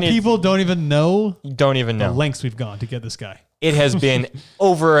 People don't even know the lengths we've gone to get this guy. It has been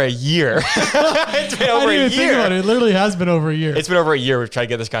over a year. It's been over a year. Think about it. It literally has been over a year. It's been over a year. We've tried to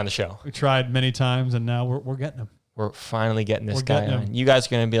get this guy on the show. We tried many times, and now we're getting him. We're finally getting this guy on. You guys are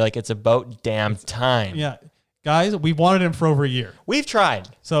going to be like, it's about damn time. Yeah. Guys, we wanted him for over a year. We've tried.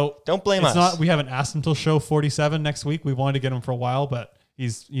 So don't blame us. We haven't asked him until show 47 next week. We wanted to get him for a while, but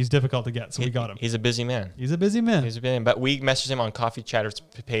he's difficult to get, so we got him. He's a busy man. But we messaged him on Coffee Chatter's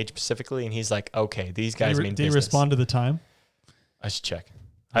page specifically, and he's like, okay, these guys mean business. Did he respond to the time? I should check.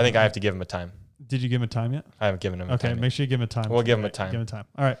 I think I have to give him a time. Did you give him a time yet? I haven't given him a time. Okay, make sure you give him a time. We'll give him a time. Give him a time.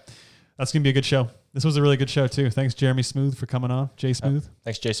 All right. That's going to be a good show. This was a really good show, too. Thanks, Jeremy Smooth, for coming on. Jay Smooth.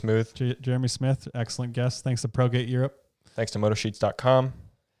 Thanks, Jay Smooth. Jeremy Smith, excellent guest. Thanks to ProGate Europe. Thanks to MotoSheets.com.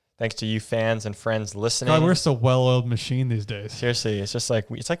 Thanks to you fans and friends listening. God, we're so well-oiled machine these days. Seriously, it's just like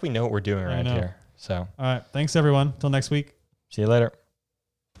we know what we're doing around here. So, all right. Thanks, everyone. Till next week. See you later.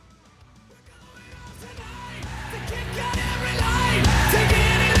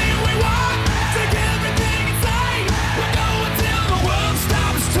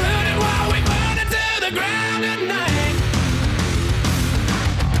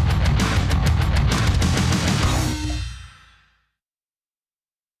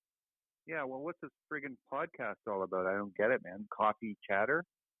 Yeah, well, what's this friggin' podcast all about? I don't get it, man. Coffee chatter?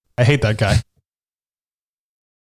 I hate that guy.